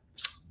at.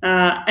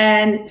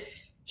 And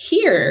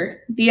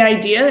here, the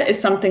idea is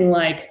something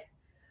like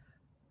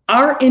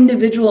our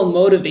individual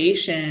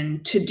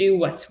motivation to do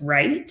what's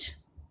right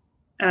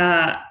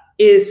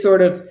is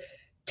sort of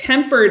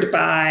tempered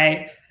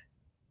by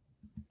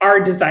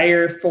our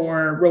desire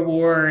for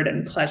reward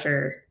and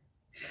pleasure.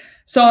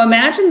 So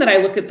imagine that I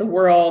look at the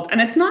world, and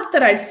it's not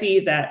that I see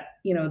that,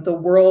 the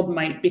world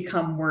might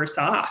become worse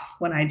off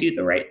when I do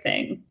the right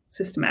thing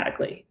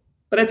systematically,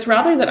 but it's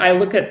rather that I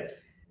look at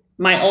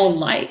my own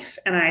life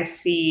and I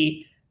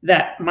see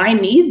that my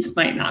needs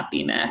might not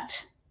be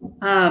met.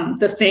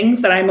 The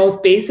things that I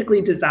most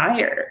basically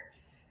desire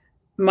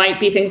might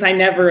be things I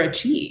never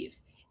achieve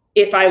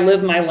if I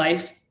live my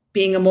life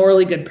being a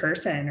morally good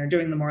person or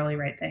doing the morally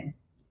right thing.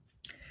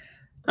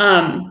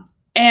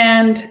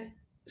 And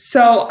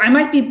so I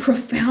might be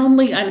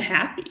profoundly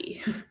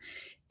unhappy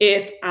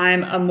if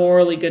I'm a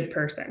morally good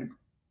person.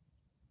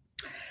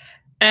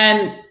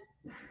 And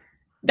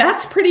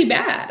that's pretty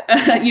bad.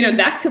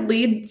 That could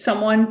lead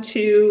someone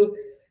to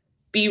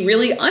be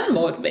really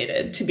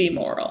unmotivated to be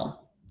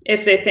moral.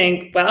 If they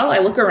think, well, I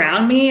look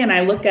around me and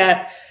I look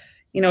at,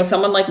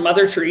 someone like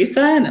Mother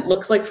Teresa, and it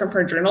looks like from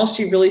her journal,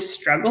 she really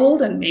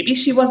struggled and maybe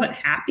she wasn't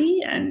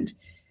happy. And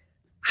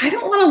I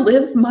don't want to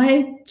live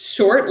my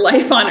short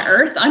life on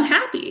earth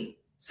unhappy.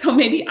 So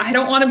maybe I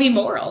don't want to be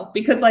moral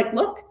because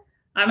look,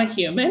 I'm a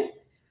human.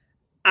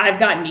 I've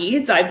got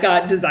needs. I've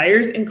got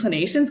desires,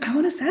 inclinations. I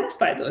want to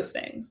satisfy those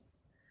things.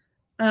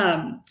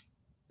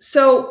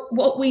 So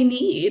what we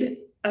need,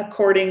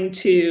 according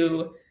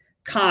to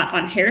Kant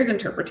on Hare's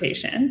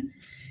interpretation,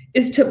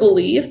 is to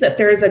believe that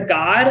there is a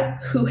God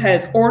who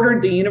has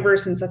ordered the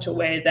universe in such a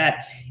way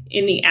that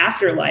in the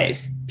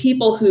afterlife,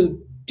 people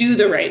who do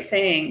the right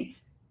thing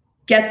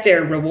get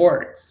their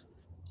rewards.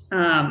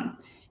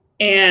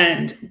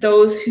 And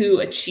those who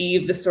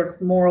achieve the sort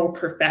of moral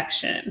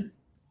perfection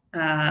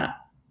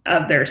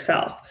of their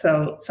self,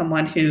 so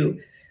someone who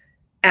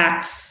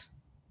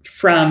acts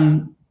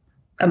from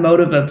a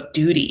motive of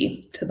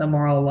duty to the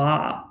moral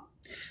law,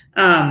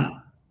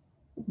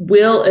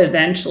 will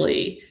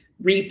eventually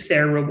reap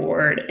their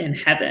reward in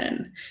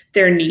heaven.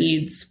 Their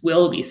needs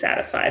will be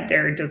satisfied.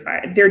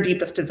 Their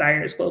deepest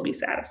desires will be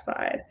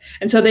satisfied.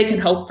 And so they can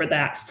hope for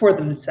that for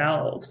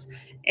themselves.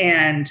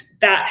 And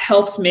that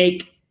helps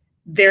make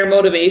their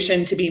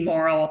motivation to be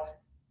moral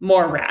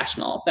more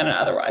rational than it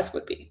otherwise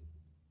would be.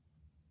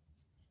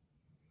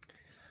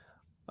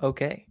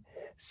 Okay.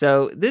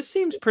 So this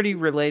seems pretty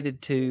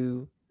related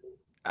to,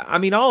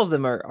 all of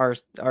them are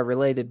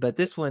related, but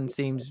this one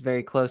seems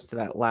very close to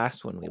that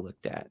last one we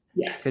looked at.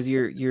 Yes. Because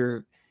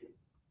you're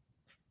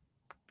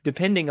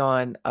depending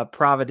on a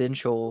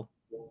providential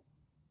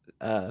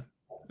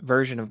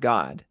version of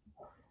God.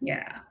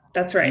 Yeah,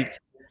 that's right.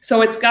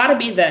 So it's got to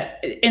be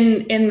that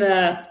in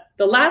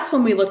the last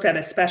one we looked at,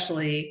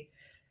 especially,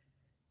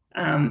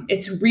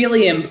 it's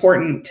really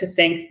important to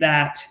think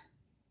that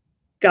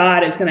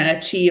God is going to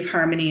achieve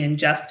harmony and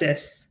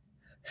justice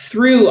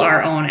through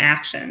our own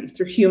actions,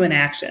 through human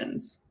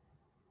actions,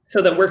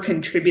 so that we're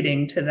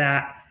contributing to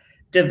that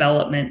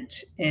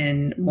development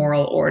in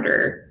moral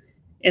order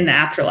in the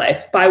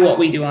afterlife by what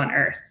we do on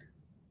earth.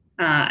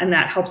 And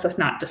that helps us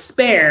not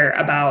despair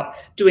about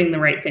doing the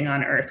right thing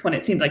on earth when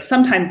it seems like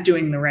sometimes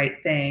doing the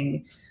right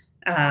thing,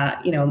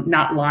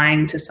 not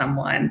lying to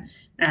someone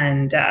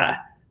and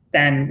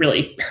then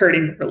really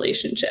hurting the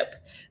relationship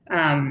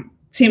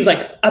seems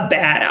like a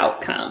bad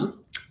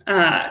outcome.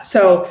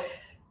 So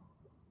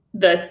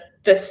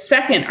the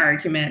second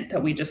argument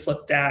that we just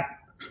looked at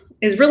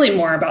is really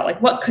more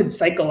about what could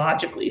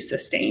psychologically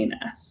sustain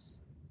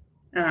us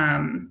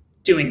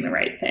doing the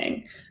right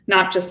thing,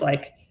 not just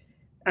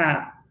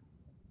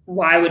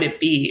why would it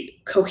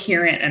be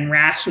coherent and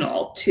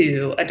rational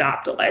to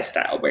adopt a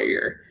lifestyle where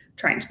you're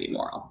trying to be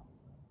moral.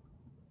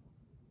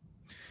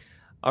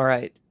 All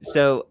right.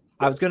 So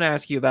I was going to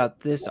ask you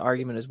about this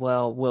argument as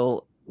well.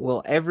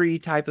 Will every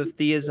type of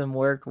theism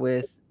work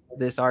with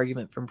this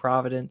argument from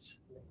providence?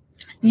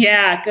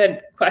 Yeah,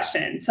 good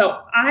question.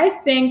 So I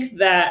think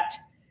that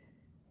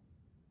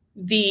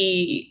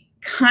the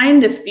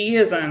kind of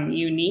theism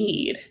you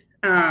need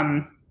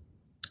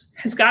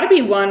has got to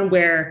be one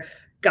where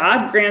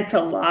God grants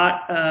a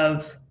lot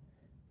of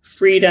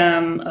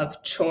freedom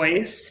of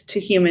choice to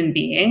human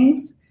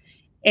beings,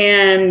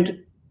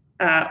 and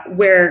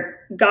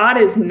where God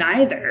is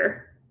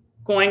neither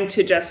going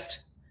to just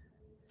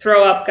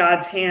throw up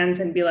God's hands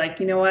and be like,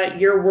 you know what,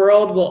 your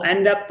world will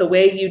end up the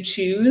way you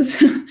choose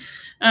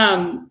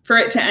for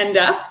it to end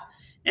up.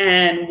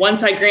 And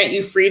once I grant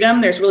you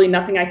freedom, there's really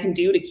nothing I can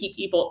do to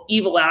keep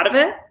evil out of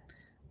it.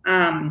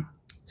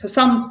 So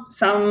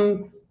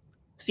some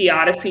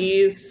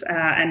theodicies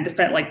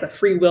and like the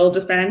free will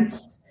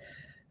defense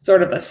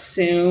sort of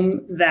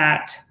assume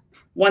that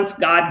once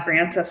God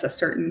grants us a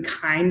certain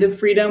kind of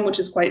freedom, which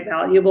is quite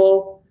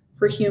valuable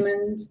for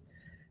humans,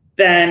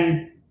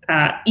 then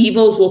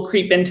evils will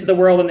creep into the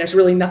world, and there's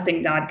really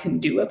nothing God can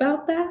do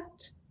about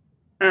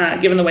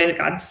that, given the way that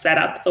God set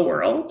up the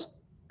world.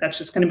 That's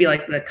just going to be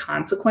like the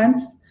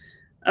consequence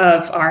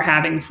of our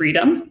having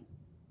freedom.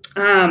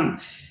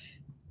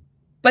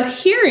 But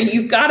here,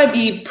 you've got to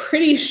be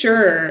pretty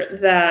sure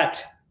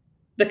that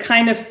the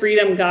kind of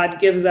freedom God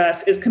gives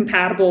us is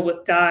compatible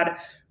with God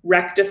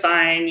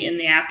rectifying in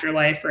the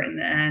afterlife or in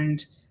the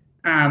end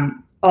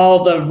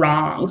all the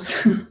wrongs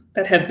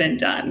that have been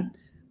done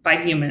by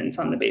humans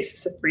on the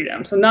basis of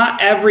freedom. So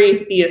not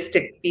every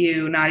theistic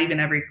view, not even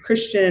every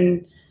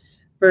Christian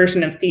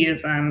version of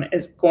theism,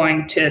 is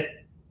going to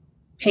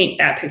paint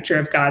that picture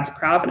of God's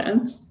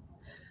providence.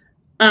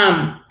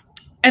 And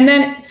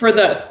then for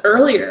the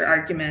earlier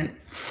argument,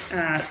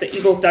 the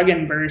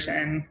Eagles-Duggan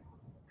version,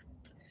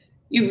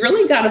 you've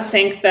really got to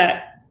think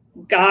that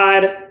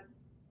God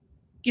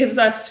gives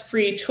us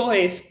free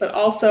choice, but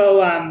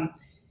also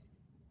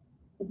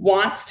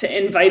wants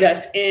to invite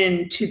us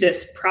into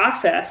this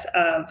process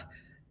of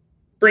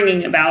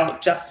bringing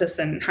about justice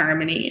and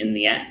harmony in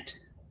the end,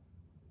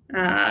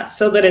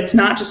 so that it's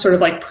not just sort of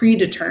like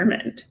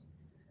predetermined,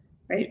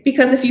 right?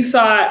 Because if you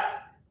thought,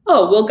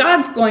 oh, well,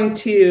 God's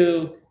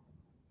the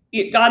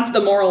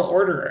moral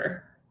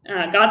orderer,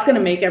 God's going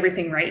to make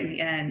everything right in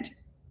the end,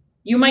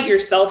 you might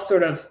yourself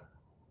sort of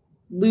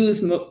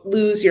lose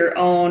your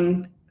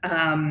own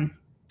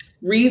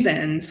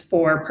reasons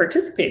for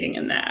participating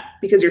in that,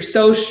 because you're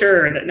so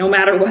sure that no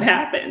matter what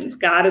happens,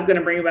 God is going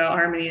to bring about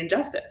harmony and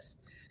justice,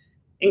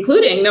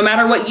 including no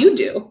matter what you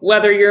do,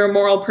 whether you're a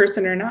moral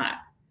person or not.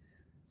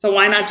 So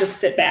why not just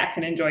sit back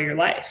and enjoy your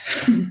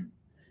life?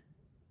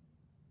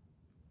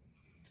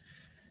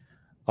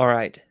 All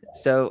right.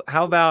 So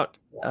how about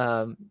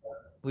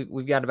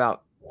we've got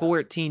about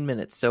 14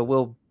 minutes, so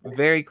we'll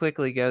very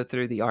quickly go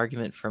through the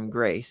argument from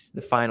Grace,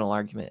 the final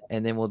argument,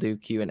 and then we'll do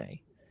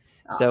Q&A.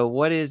 So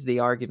what is the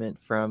argument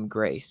from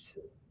Grace?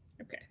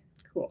 Okay,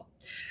 cool.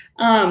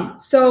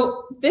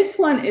 So this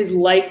one is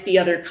like the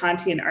other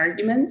Kantian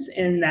arguments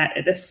in that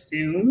it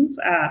assumes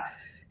a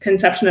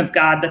conception of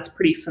God that's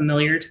pretty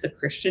familiar to the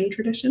Christian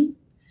tradition.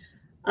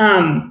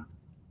 And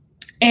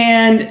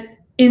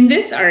in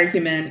this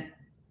argument,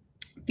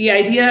 the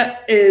idea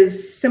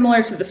is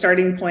similar to the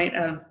starting point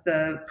of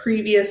the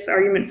previous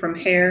argument from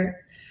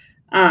Hare,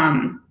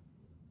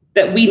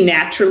 that we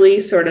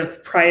naturally sort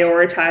of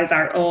prioritize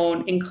our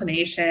own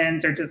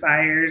inclinations or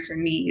desires or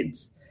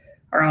needs,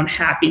 our own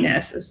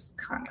happiness, as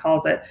Kant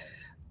calls it,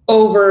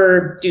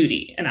 over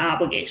duty and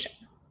obligation.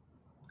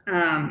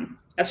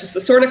 That's just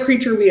the sort of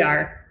creature we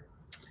are.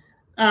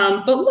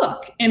 But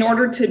look, in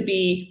order to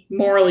be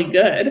morally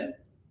good,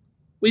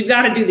 we've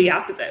got to do the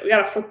opposite. We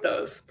got to flip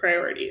those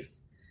priorities.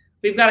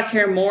 We've got to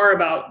care more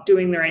about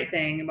doing the right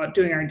thing, about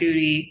doing our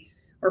duty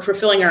or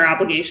fulfilling our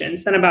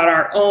obligations than about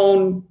our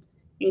own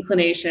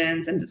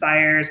inclinations and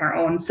desires, our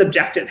own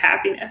subjective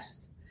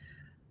happiness.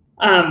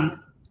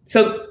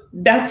 So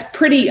that's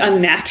pretty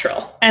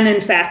unnatural. And in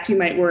fact, you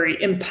might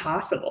worry,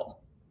 impossible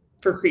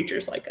for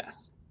creatures like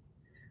us.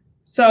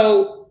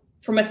 So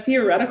from a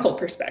theoretical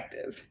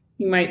perspective,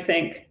 you might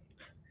think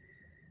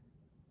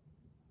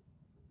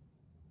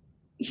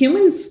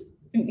human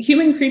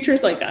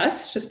creatures like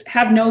us just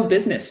have no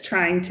business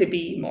trying to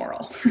be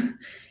moral.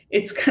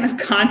 It's kind of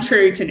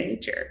contrary to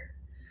nature.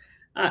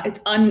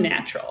 It's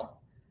unnatural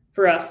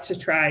for us to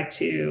try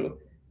to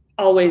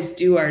always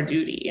do our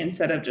duty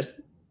instead of just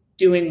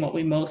doing what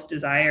we most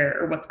desire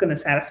or what's going to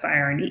satisfy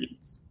our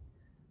needs.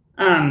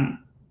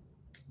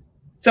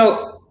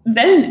 So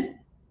then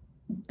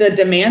the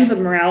demands of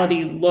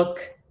morality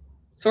look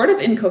sort of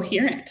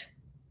incoherent.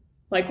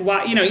 Like,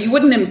 why, you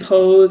wouldn't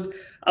impose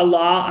a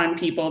law on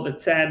people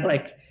that said,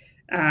 like,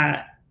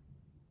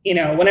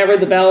 whenever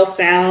the bell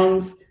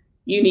sounds,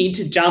 you need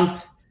to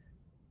jump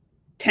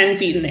 10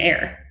 feet in the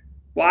air.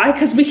 Why?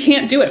 Because we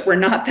can't do it. We're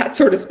not that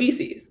sort of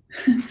species.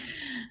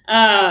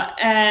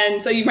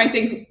 And so you might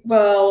think,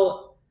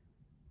 well,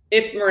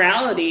 if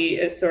morality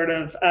is sort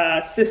of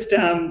a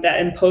system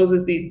that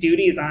imposes these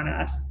duties on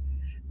us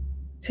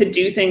to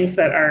do things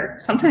that are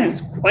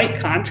sometimes quite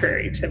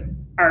contrary to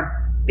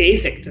our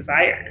basic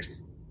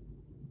desires,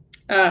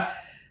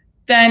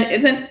 then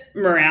isn't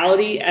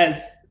morality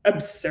as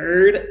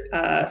absurd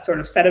sort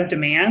of set of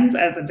demands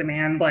as a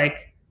demand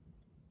like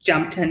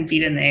jump 10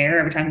 feet in the air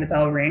every time the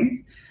bell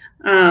rings.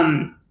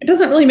 It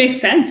doesn't really make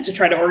sense to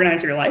try to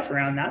organize your life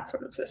around that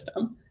sort of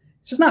system.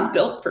 It's just not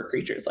built for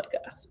creatures like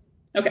us.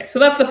 Okay, so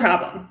that's the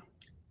problem.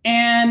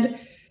 And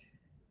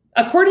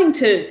according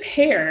to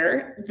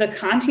Hare, the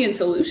Kantian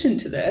solution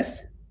to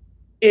this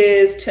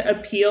is to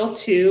appeal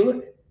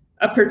to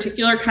a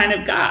particular kind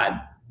of God,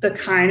 the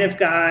kind of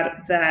God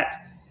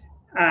that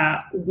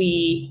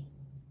we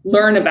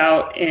learn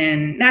about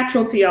in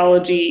natural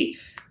theology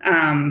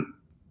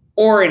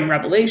or in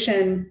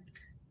Revelation,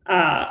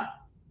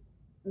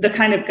 the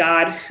kind of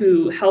God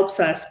who helps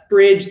us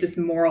bridge this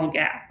moral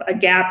gap, a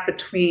gap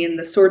between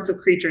the sorts of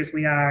creatures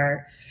we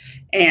are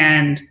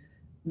and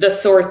the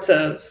sorts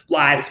of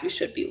lives we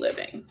should be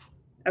living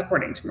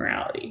according to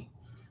morality.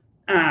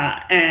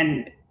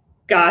 And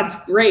God's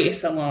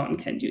grace alone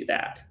can do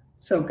that.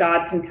 So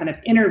God can kind of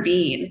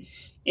intervene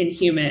in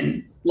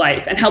human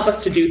life and help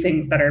us to do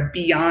things that are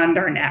beyond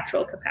our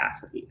natural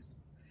capacities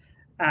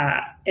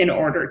in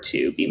order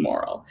to be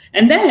moral.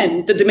 And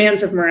then the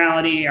demands of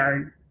morality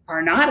are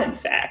not, in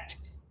fact,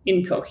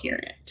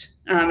 incoherent.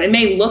 It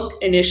may look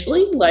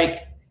initially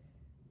like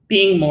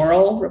being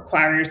moral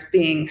requires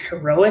being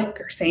heroic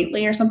or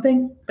saintly or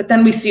something, but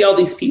then we see all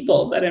these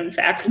people that, in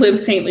fact, live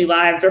saintly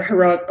lives or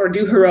heroic or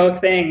do heroic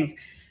things,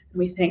 and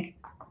we think,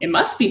 it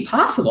must be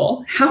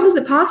possible. How is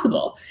it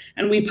possible?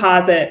 And we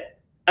posit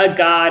a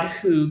God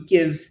who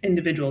gives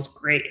individuals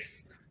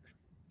grace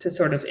to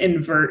sort of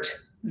invert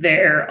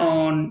their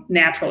own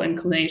natural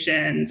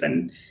inclinations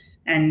and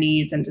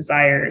needs and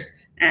desires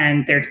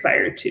and their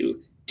desire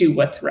to do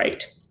what's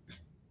right.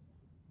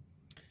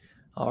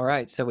 All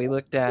right, so we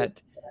looked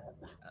at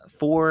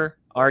 4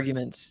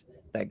 arguments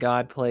that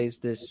God plays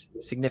this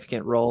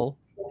significant role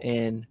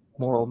in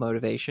moral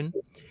motivation.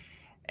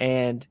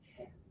 And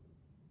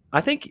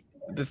I think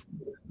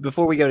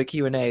before we go to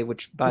Q&A,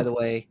 which, by the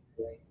way,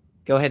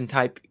 go ahead and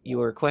type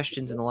your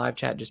questions in the live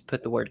chat. Just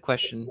put the word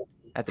question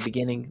at the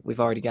beginning. We've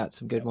already got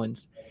some good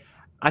ones.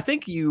 I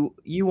think you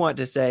want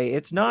to say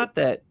it's not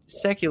that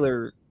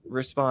secular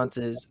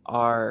responses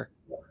are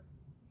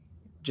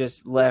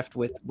just left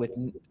with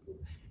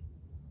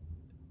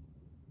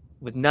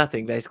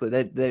nothing, basically.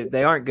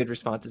 They aren't good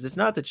responses. It's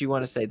not that you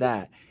want to say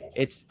that.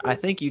 I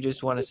think you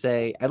just want to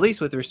say, at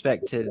least with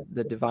respect to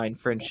the divine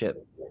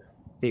friendship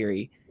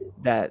theory,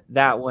 that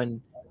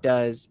one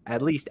does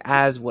at least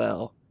as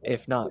well,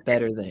 if not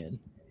better than,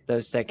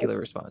 those secular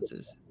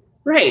responses.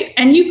 Right.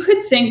 And you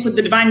could think with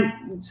the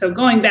divine, so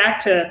going back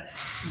to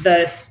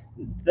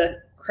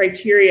the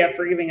criteria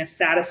for giving a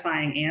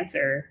satisfying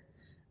answer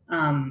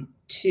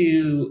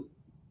to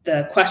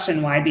the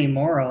question, why be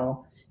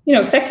moral?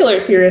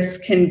 Secular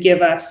theorists can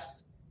give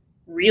us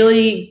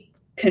really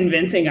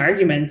convincing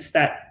arguments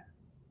that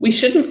we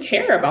shouldn't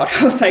care about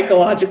how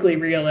psychologically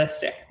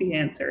realistic the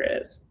answer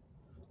is,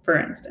 for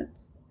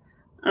instance.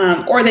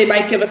 Or they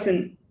might give us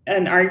an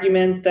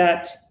argument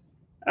that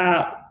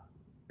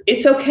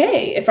it's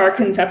okay if our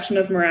conception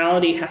of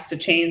morality has to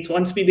change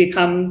once we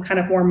become kind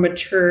of more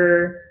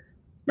mature,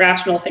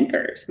 rational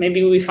thinkers.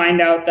 Maybe we find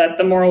out that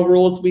the moral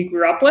rules we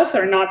grew up with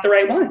are not the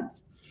right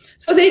ones.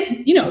 So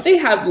they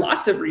have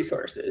lots of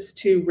resources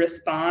to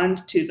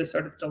respond to the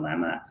sort of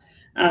dilemma.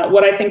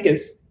 What I think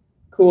is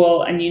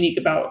cool and unique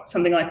about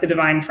something like the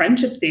divine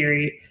friendship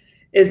theory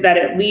is that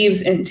it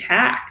leaves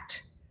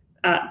intact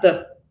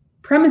the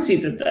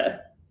premises of the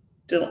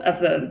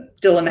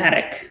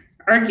dilemmatic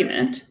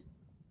argument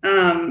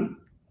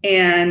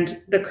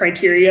and the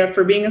criteria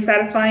for being a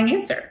satisfying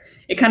answer.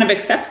 It kind of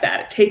accepts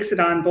that. It takes it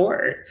on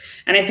board.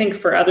 And I think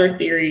for other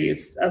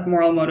theories of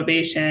moral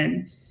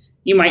motivation,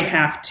 you might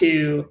have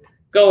to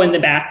go in the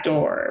back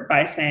door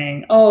by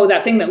saying, oh,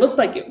 that thing that looked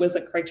like it was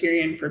a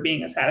criterion for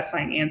being a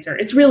satisfying answer,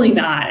 it's really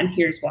not, and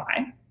here's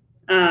why.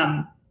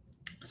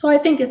 So I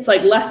think it's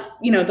like less,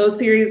 those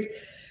theories'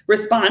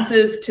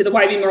 responses to the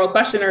why be moral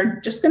question are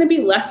just going to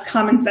be less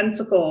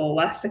commonsensical,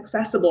 less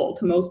accessible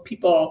to most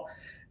people,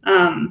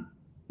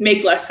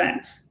 make less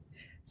sense.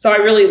 So I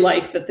really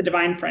like that the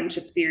divine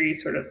friendship theory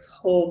sort of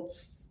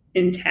holds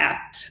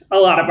intact a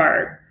lot of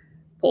our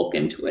folk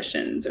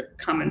intuitions or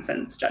common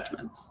sense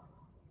judgments.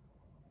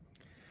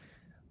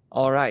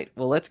 All right.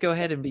 Well, let's go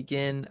ahead and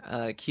begin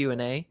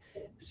Q&A.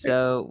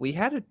 So we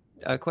had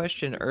a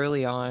question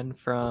early on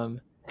from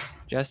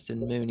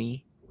Justin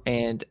Mooney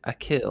and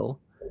Akil.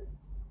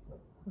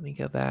 Let me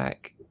go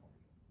back.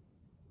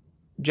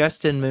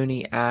 Justin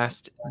Mooney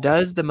asked,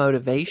 does the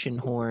motivation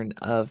horn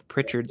of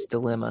Pritchard's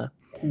dilemma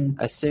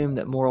assume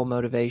that moral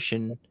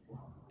motivational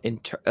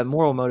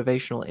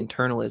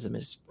internalism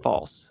is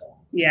false?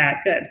 Yeah,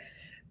 good.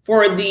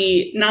 For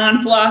the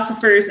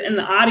non-philosophers in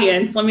the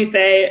audience, let me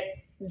say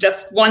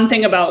just one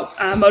thing about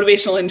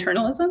motivational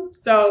internalism.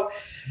 So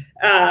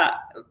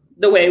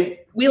the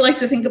way we like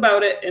to think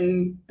about it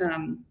in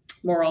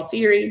moral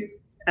theory,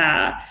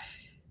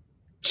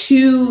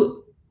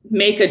 to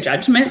make a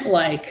judgment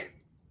like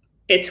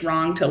it's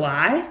wrong to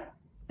lie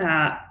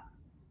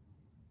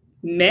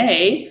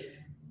may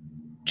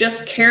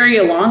just carry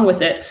along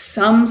with it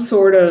some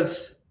sort of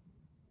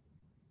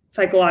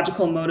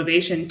psychological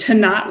motivation to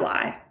not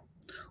lie,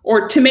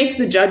 or to make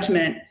the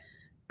judgment,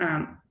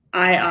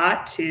 I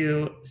ought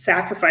to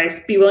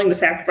be willing to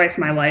sacrifice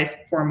my life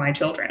for my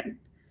children,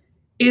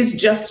 is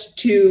just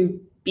to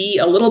be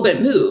a little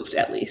bit moved,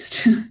 at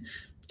least,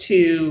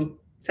 to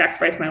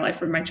sacrifice my life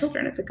for my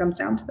children, if it comes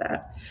down to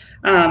that.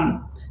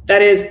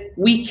 That is,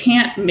 we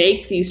can't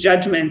make these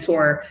judgments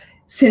or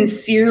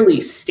sincerely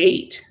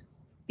state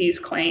these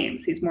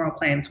claims, these moral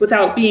claims,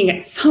 without being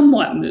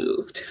somewhat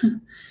moved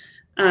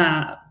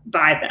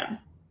by them.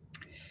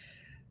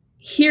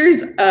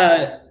 Here's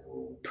a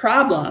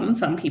problem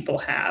some people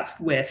have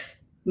with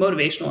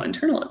motivational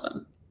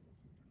internalism.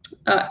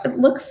 It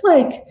looks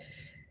like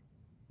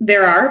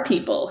there are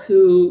people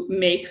who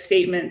make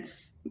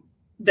statements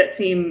that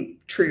seem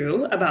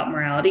true about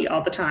morality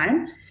all the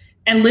time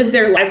and live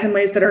their lives in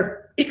ways that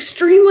are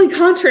extremely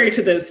contrary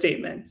to those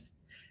statements.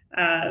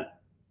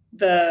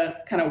 The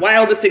kind of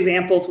wildest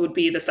examples would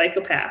be the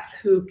psychopath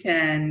who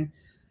can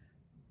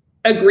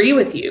agree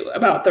with you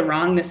about the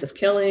wrongness of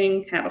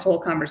killing, have a whole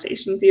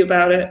conversation with you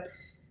about it,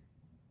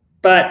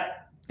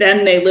 but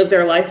then they live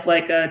their life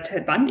like a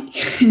Ted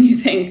Bundy. And you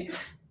think,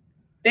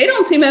 they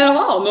don't seem at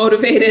all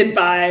motivated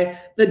by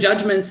the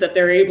judgments that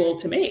they're able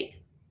to make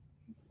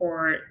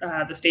or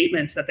the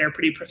statements that they're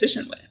pretty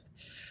proficient with.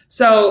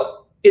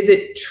 So is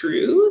it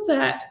true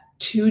that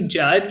to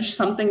judge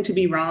something to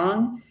be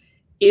wrong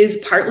is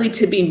partly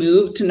to be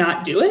moved to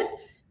not do it?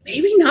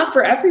 Maybe not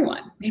for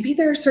everyone. Maybe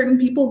there are certain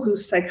people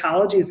whose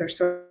psychologies are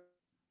so...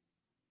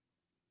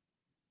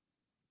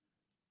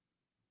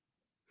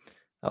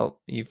 Oh,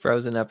 you've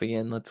frozen up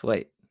again. Let's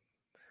wait.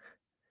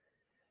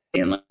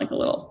 Like a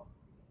little...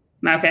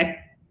 Am I okay?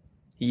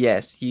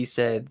 Yes, you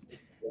said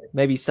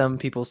maybe some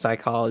people's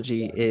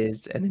psychology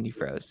is, and then you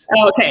froze.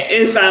 Oh, okay,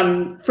 is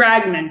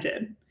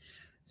fragmented.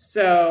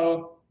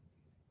 So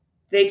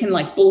they can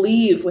like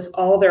believe with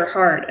all their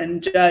heart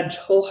and judge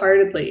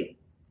wholeheartedly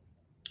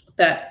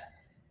that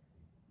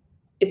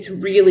it's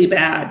really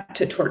bad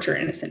to torture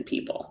innocent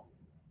people.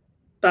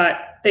 But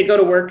they go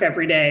to work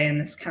every day in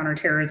this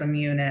counterterrorism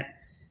unit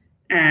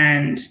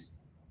and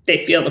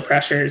they feel the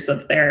pressures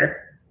of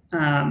their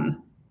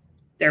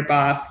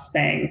boss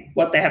saying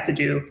what they have to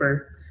do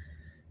for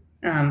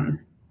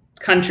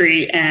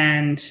country,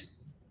 and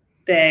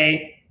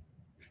they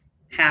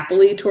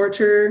happily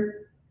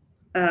torture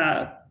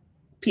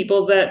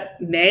people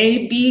that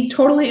may be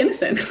totally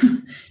innocent,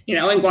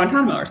 in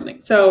Guantanamo or something.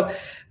 So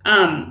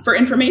for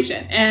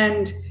information.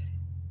 And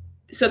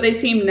so they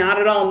seem not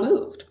at all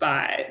moved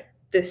by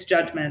this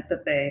judgment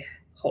that they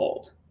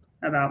hold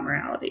about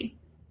morality.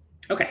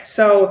 Okay,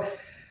 so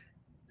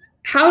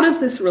how does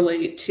this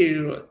relate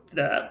to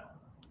the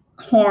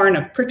horn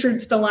of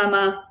Pritchard's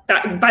dilemma?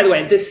 That, by the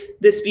way,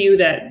 this view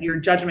that your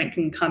judgment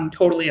can come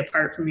totally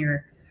apart from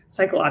your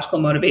psychological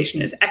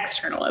motivation is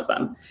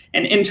externalism,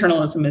 and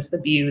internalism is the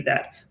view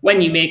that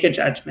when you make a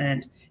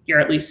judgment, you're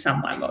at least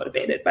somewhat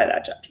motivated by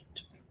that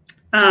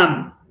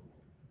judgment.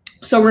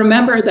 So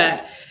remember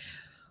that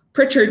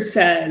Pritchard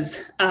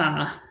says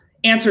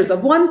answers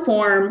of one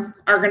form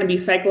are going to be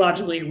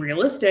psychologically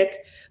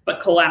realistic, but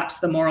collapse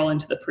the moral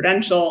into the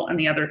prudential, and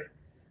the other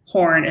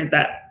horn is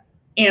that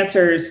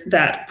answers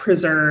that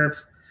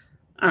preserve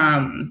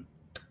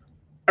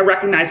a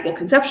recognizable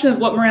conception of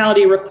what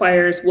morality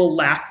requires will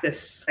lack this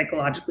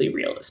psychologically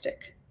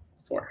realistic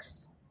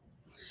force.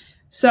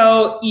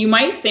 So you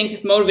might think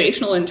if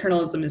motivational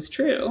internalism is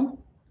true,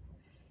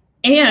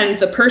 and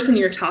the person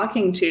you're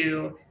talking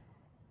to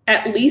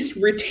at least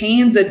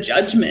retains a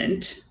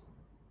judgment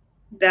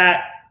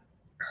that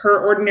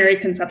her ordinary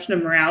conception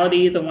of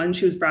morality, the one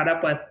she was brought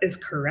up with, is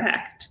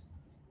correct,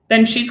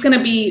 then she's going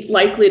to be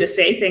likely to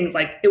say things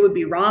like, it would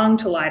be wrong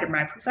to lie to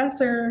my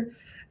professor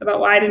about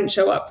why I didn't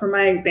show up for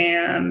my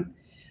exam.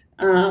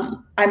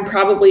 I'm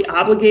probably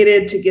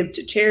obligated to give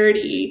to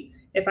charity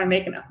if I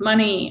make enough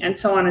money, and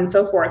so on and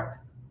so forth.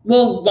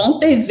 Well, won't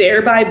they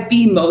thereby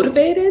be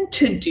motivated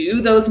to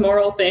do those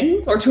moral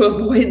things or to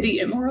avoid the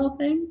immoral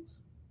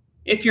things?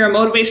 If you're a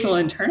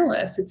motivational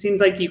internalist, it seems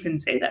like you can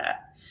say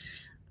that.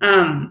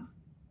 And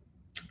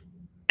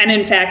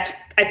in fact,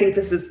 I think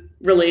this is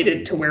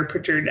related to where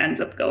Pritchard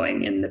ends up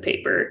going in the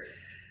paper.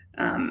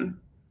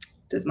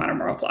 Does modern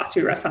moral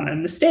philosophy rest on a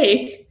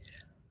mistake?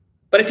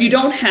 But if you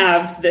don't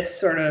have this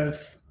sort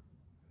of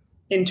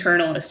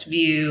internalist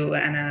view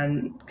and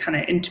a kind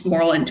of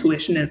moral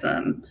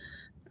intuitionism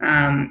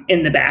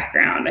in the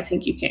background, I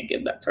think you can't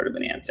give that sort of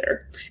an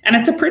answer. And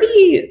it's a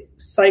pretty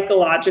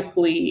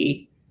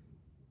psychologically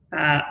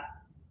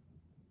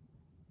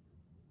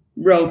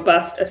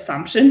robust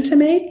assumption to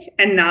make,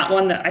 and not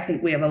one that I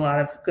think we have a lot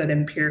of good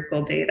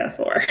empirical data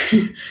for,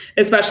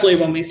 especially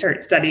when we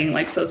start studying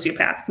like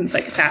sociopaths and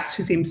psychopaths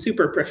who seem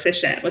super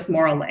proficient with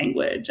moral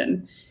language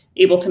and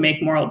able to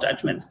make moral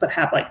judgments, but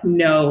have like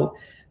no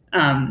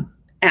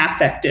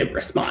affective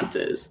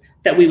responses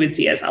that we would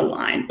see as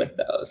aligned with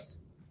those.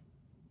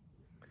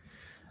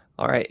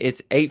 All right,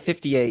 it's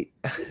 8:58,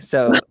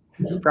 so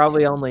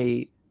probably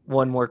only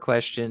one more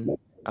question.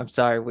 I'm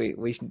sorry,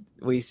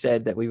 we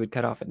said that we would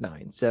cut off at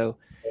 9. So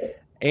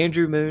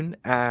Andrew Moon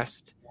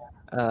asked,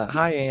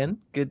 hi, Anne,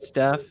 good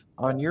stuff.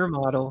 On your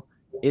model,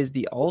 Is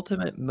the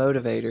ultimate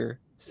motivator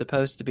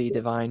supposed to be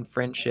divine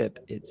friendship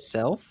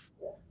itself,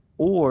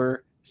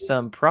 or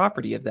some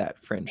property of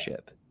that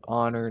friendship?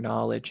 Honor,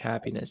 knowledge,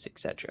 happiness,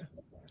 etc.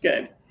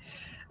 Good.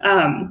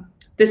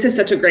 This is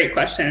such a great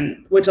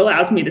question, which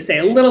allows me to say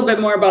a little bit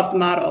more about the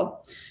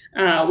model,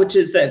 which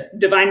is that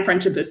divine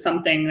friendship is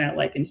something that,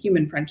 like in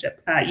human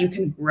friendship, you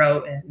can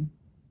grow in.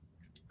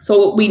 So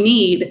what we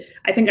need,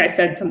 I think I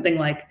said something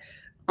like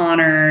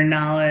honor,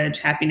 knowledge,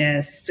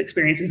 happiness,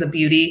 experiences of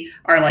beauty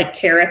are like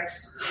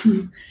carrots.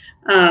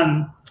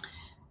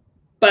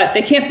 But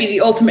they can't be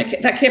the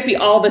ultimate, that can't be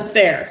all that's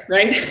there,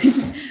 right?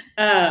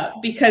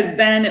 Because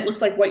then it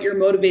looks like what you're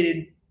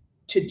motivated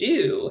to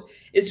do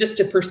is just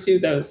to pursue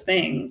those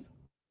things.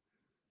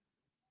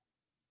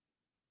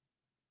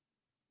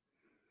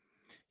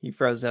 You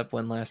froze up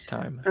one last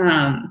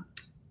time.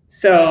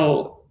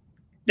 So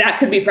that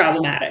could be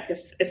problematic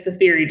if the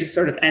theory just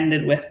sort of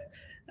ended with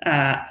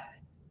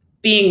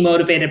being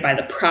motivated by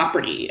the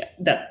property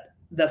that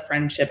the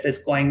friendship is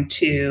going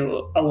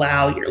to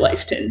allow your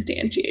life to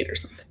instantiate or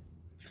something.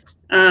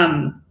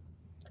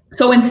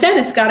 So instead,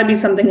 it's got to be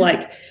something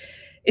like,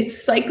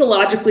 it's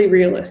psychologically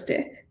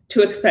realistic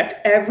to expect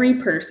every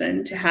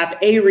person to have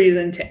a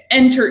reason to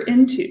enter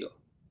into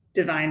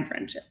divine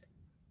friendship,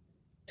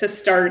 to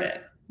start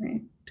it,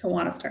 right? To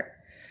want to start.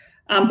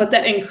 But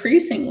that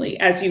increasingly,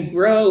 as you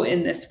grow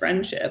in this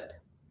friendship,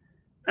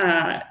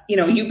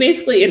 you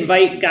basically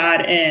invite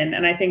God in.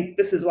 And I think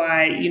this is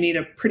why you need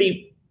a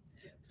pretty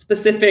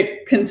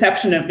specific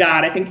conception of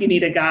God. I think you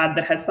need a God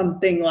that has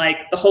something like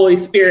the Holy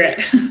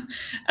Spirit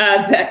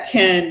that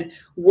can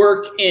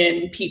work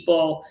in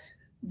people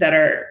that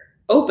are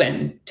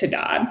open to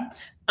God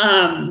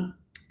and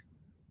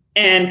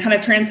kind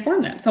of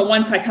transform them. So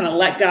once I kind of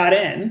let God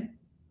in,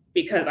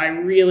 because I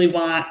really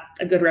want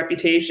a good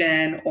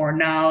reputation or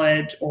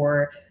knowledge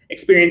or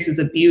experiences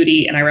of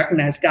beauty, and I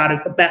recognize God is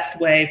the best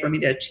way for me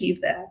to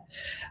achieve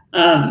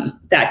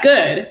that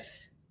good,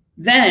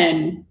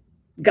 then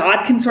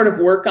God can sort of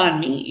work on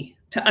me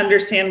to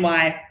understand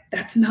why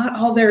that's not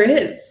all there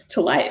is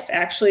to life.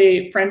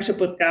 Actually, friendship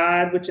with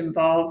God, which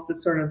involves the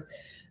sort of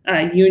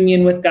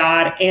union with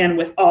God and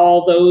with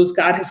all those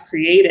God has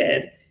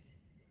created,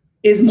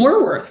 is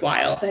more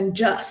worthwhile than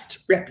just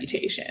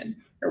reputation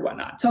or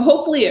whatnot. So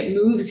hopefully it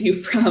moves you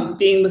from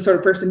being the sort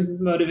of person who's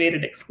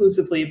motivated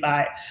exclusively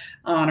by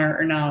honor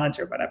or knowledge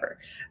or whatever,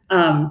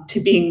 to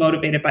being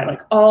motivated by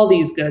like all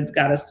these goods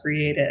God has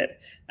created,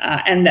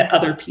 and that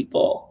other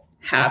people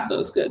have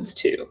those goods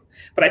too.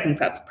 But I think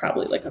that's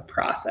probably like a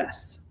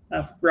process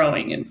of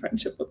growing in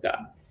friendship with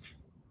God.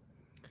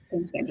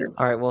 Thanks, Andrew.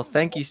 All right. Well,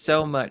 thank you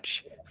so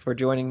much for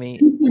joining me,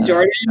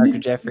 Jordan. Dr.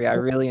 Jeffrey. I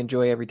really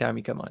enjoy every time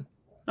you come on.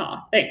 Oh,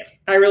 thanks.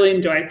 I really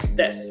enjoyed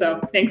this.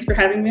 So thanks for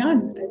having me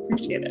on. I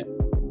appreciate it.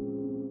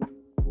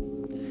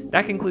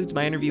 That concludes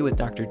my interview with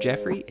Dr.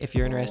 Jeffrey. If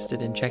you're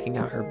interested in checking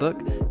out her book,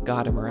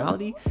 God and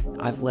Morality,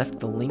 I've left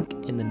the link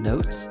in the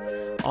notes.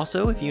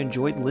 Also, if you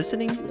enjoyed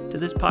listening to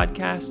this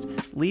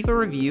podcast, leave a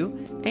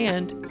review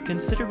and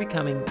consider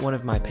becoming one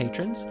of my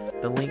patrons.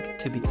 The link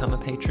to become a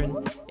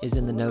patron is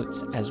in the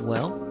notes as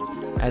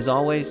well. As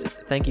always,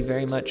 thank you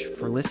very much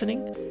for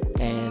listening,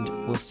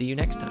 and we'll see you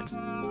next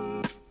time.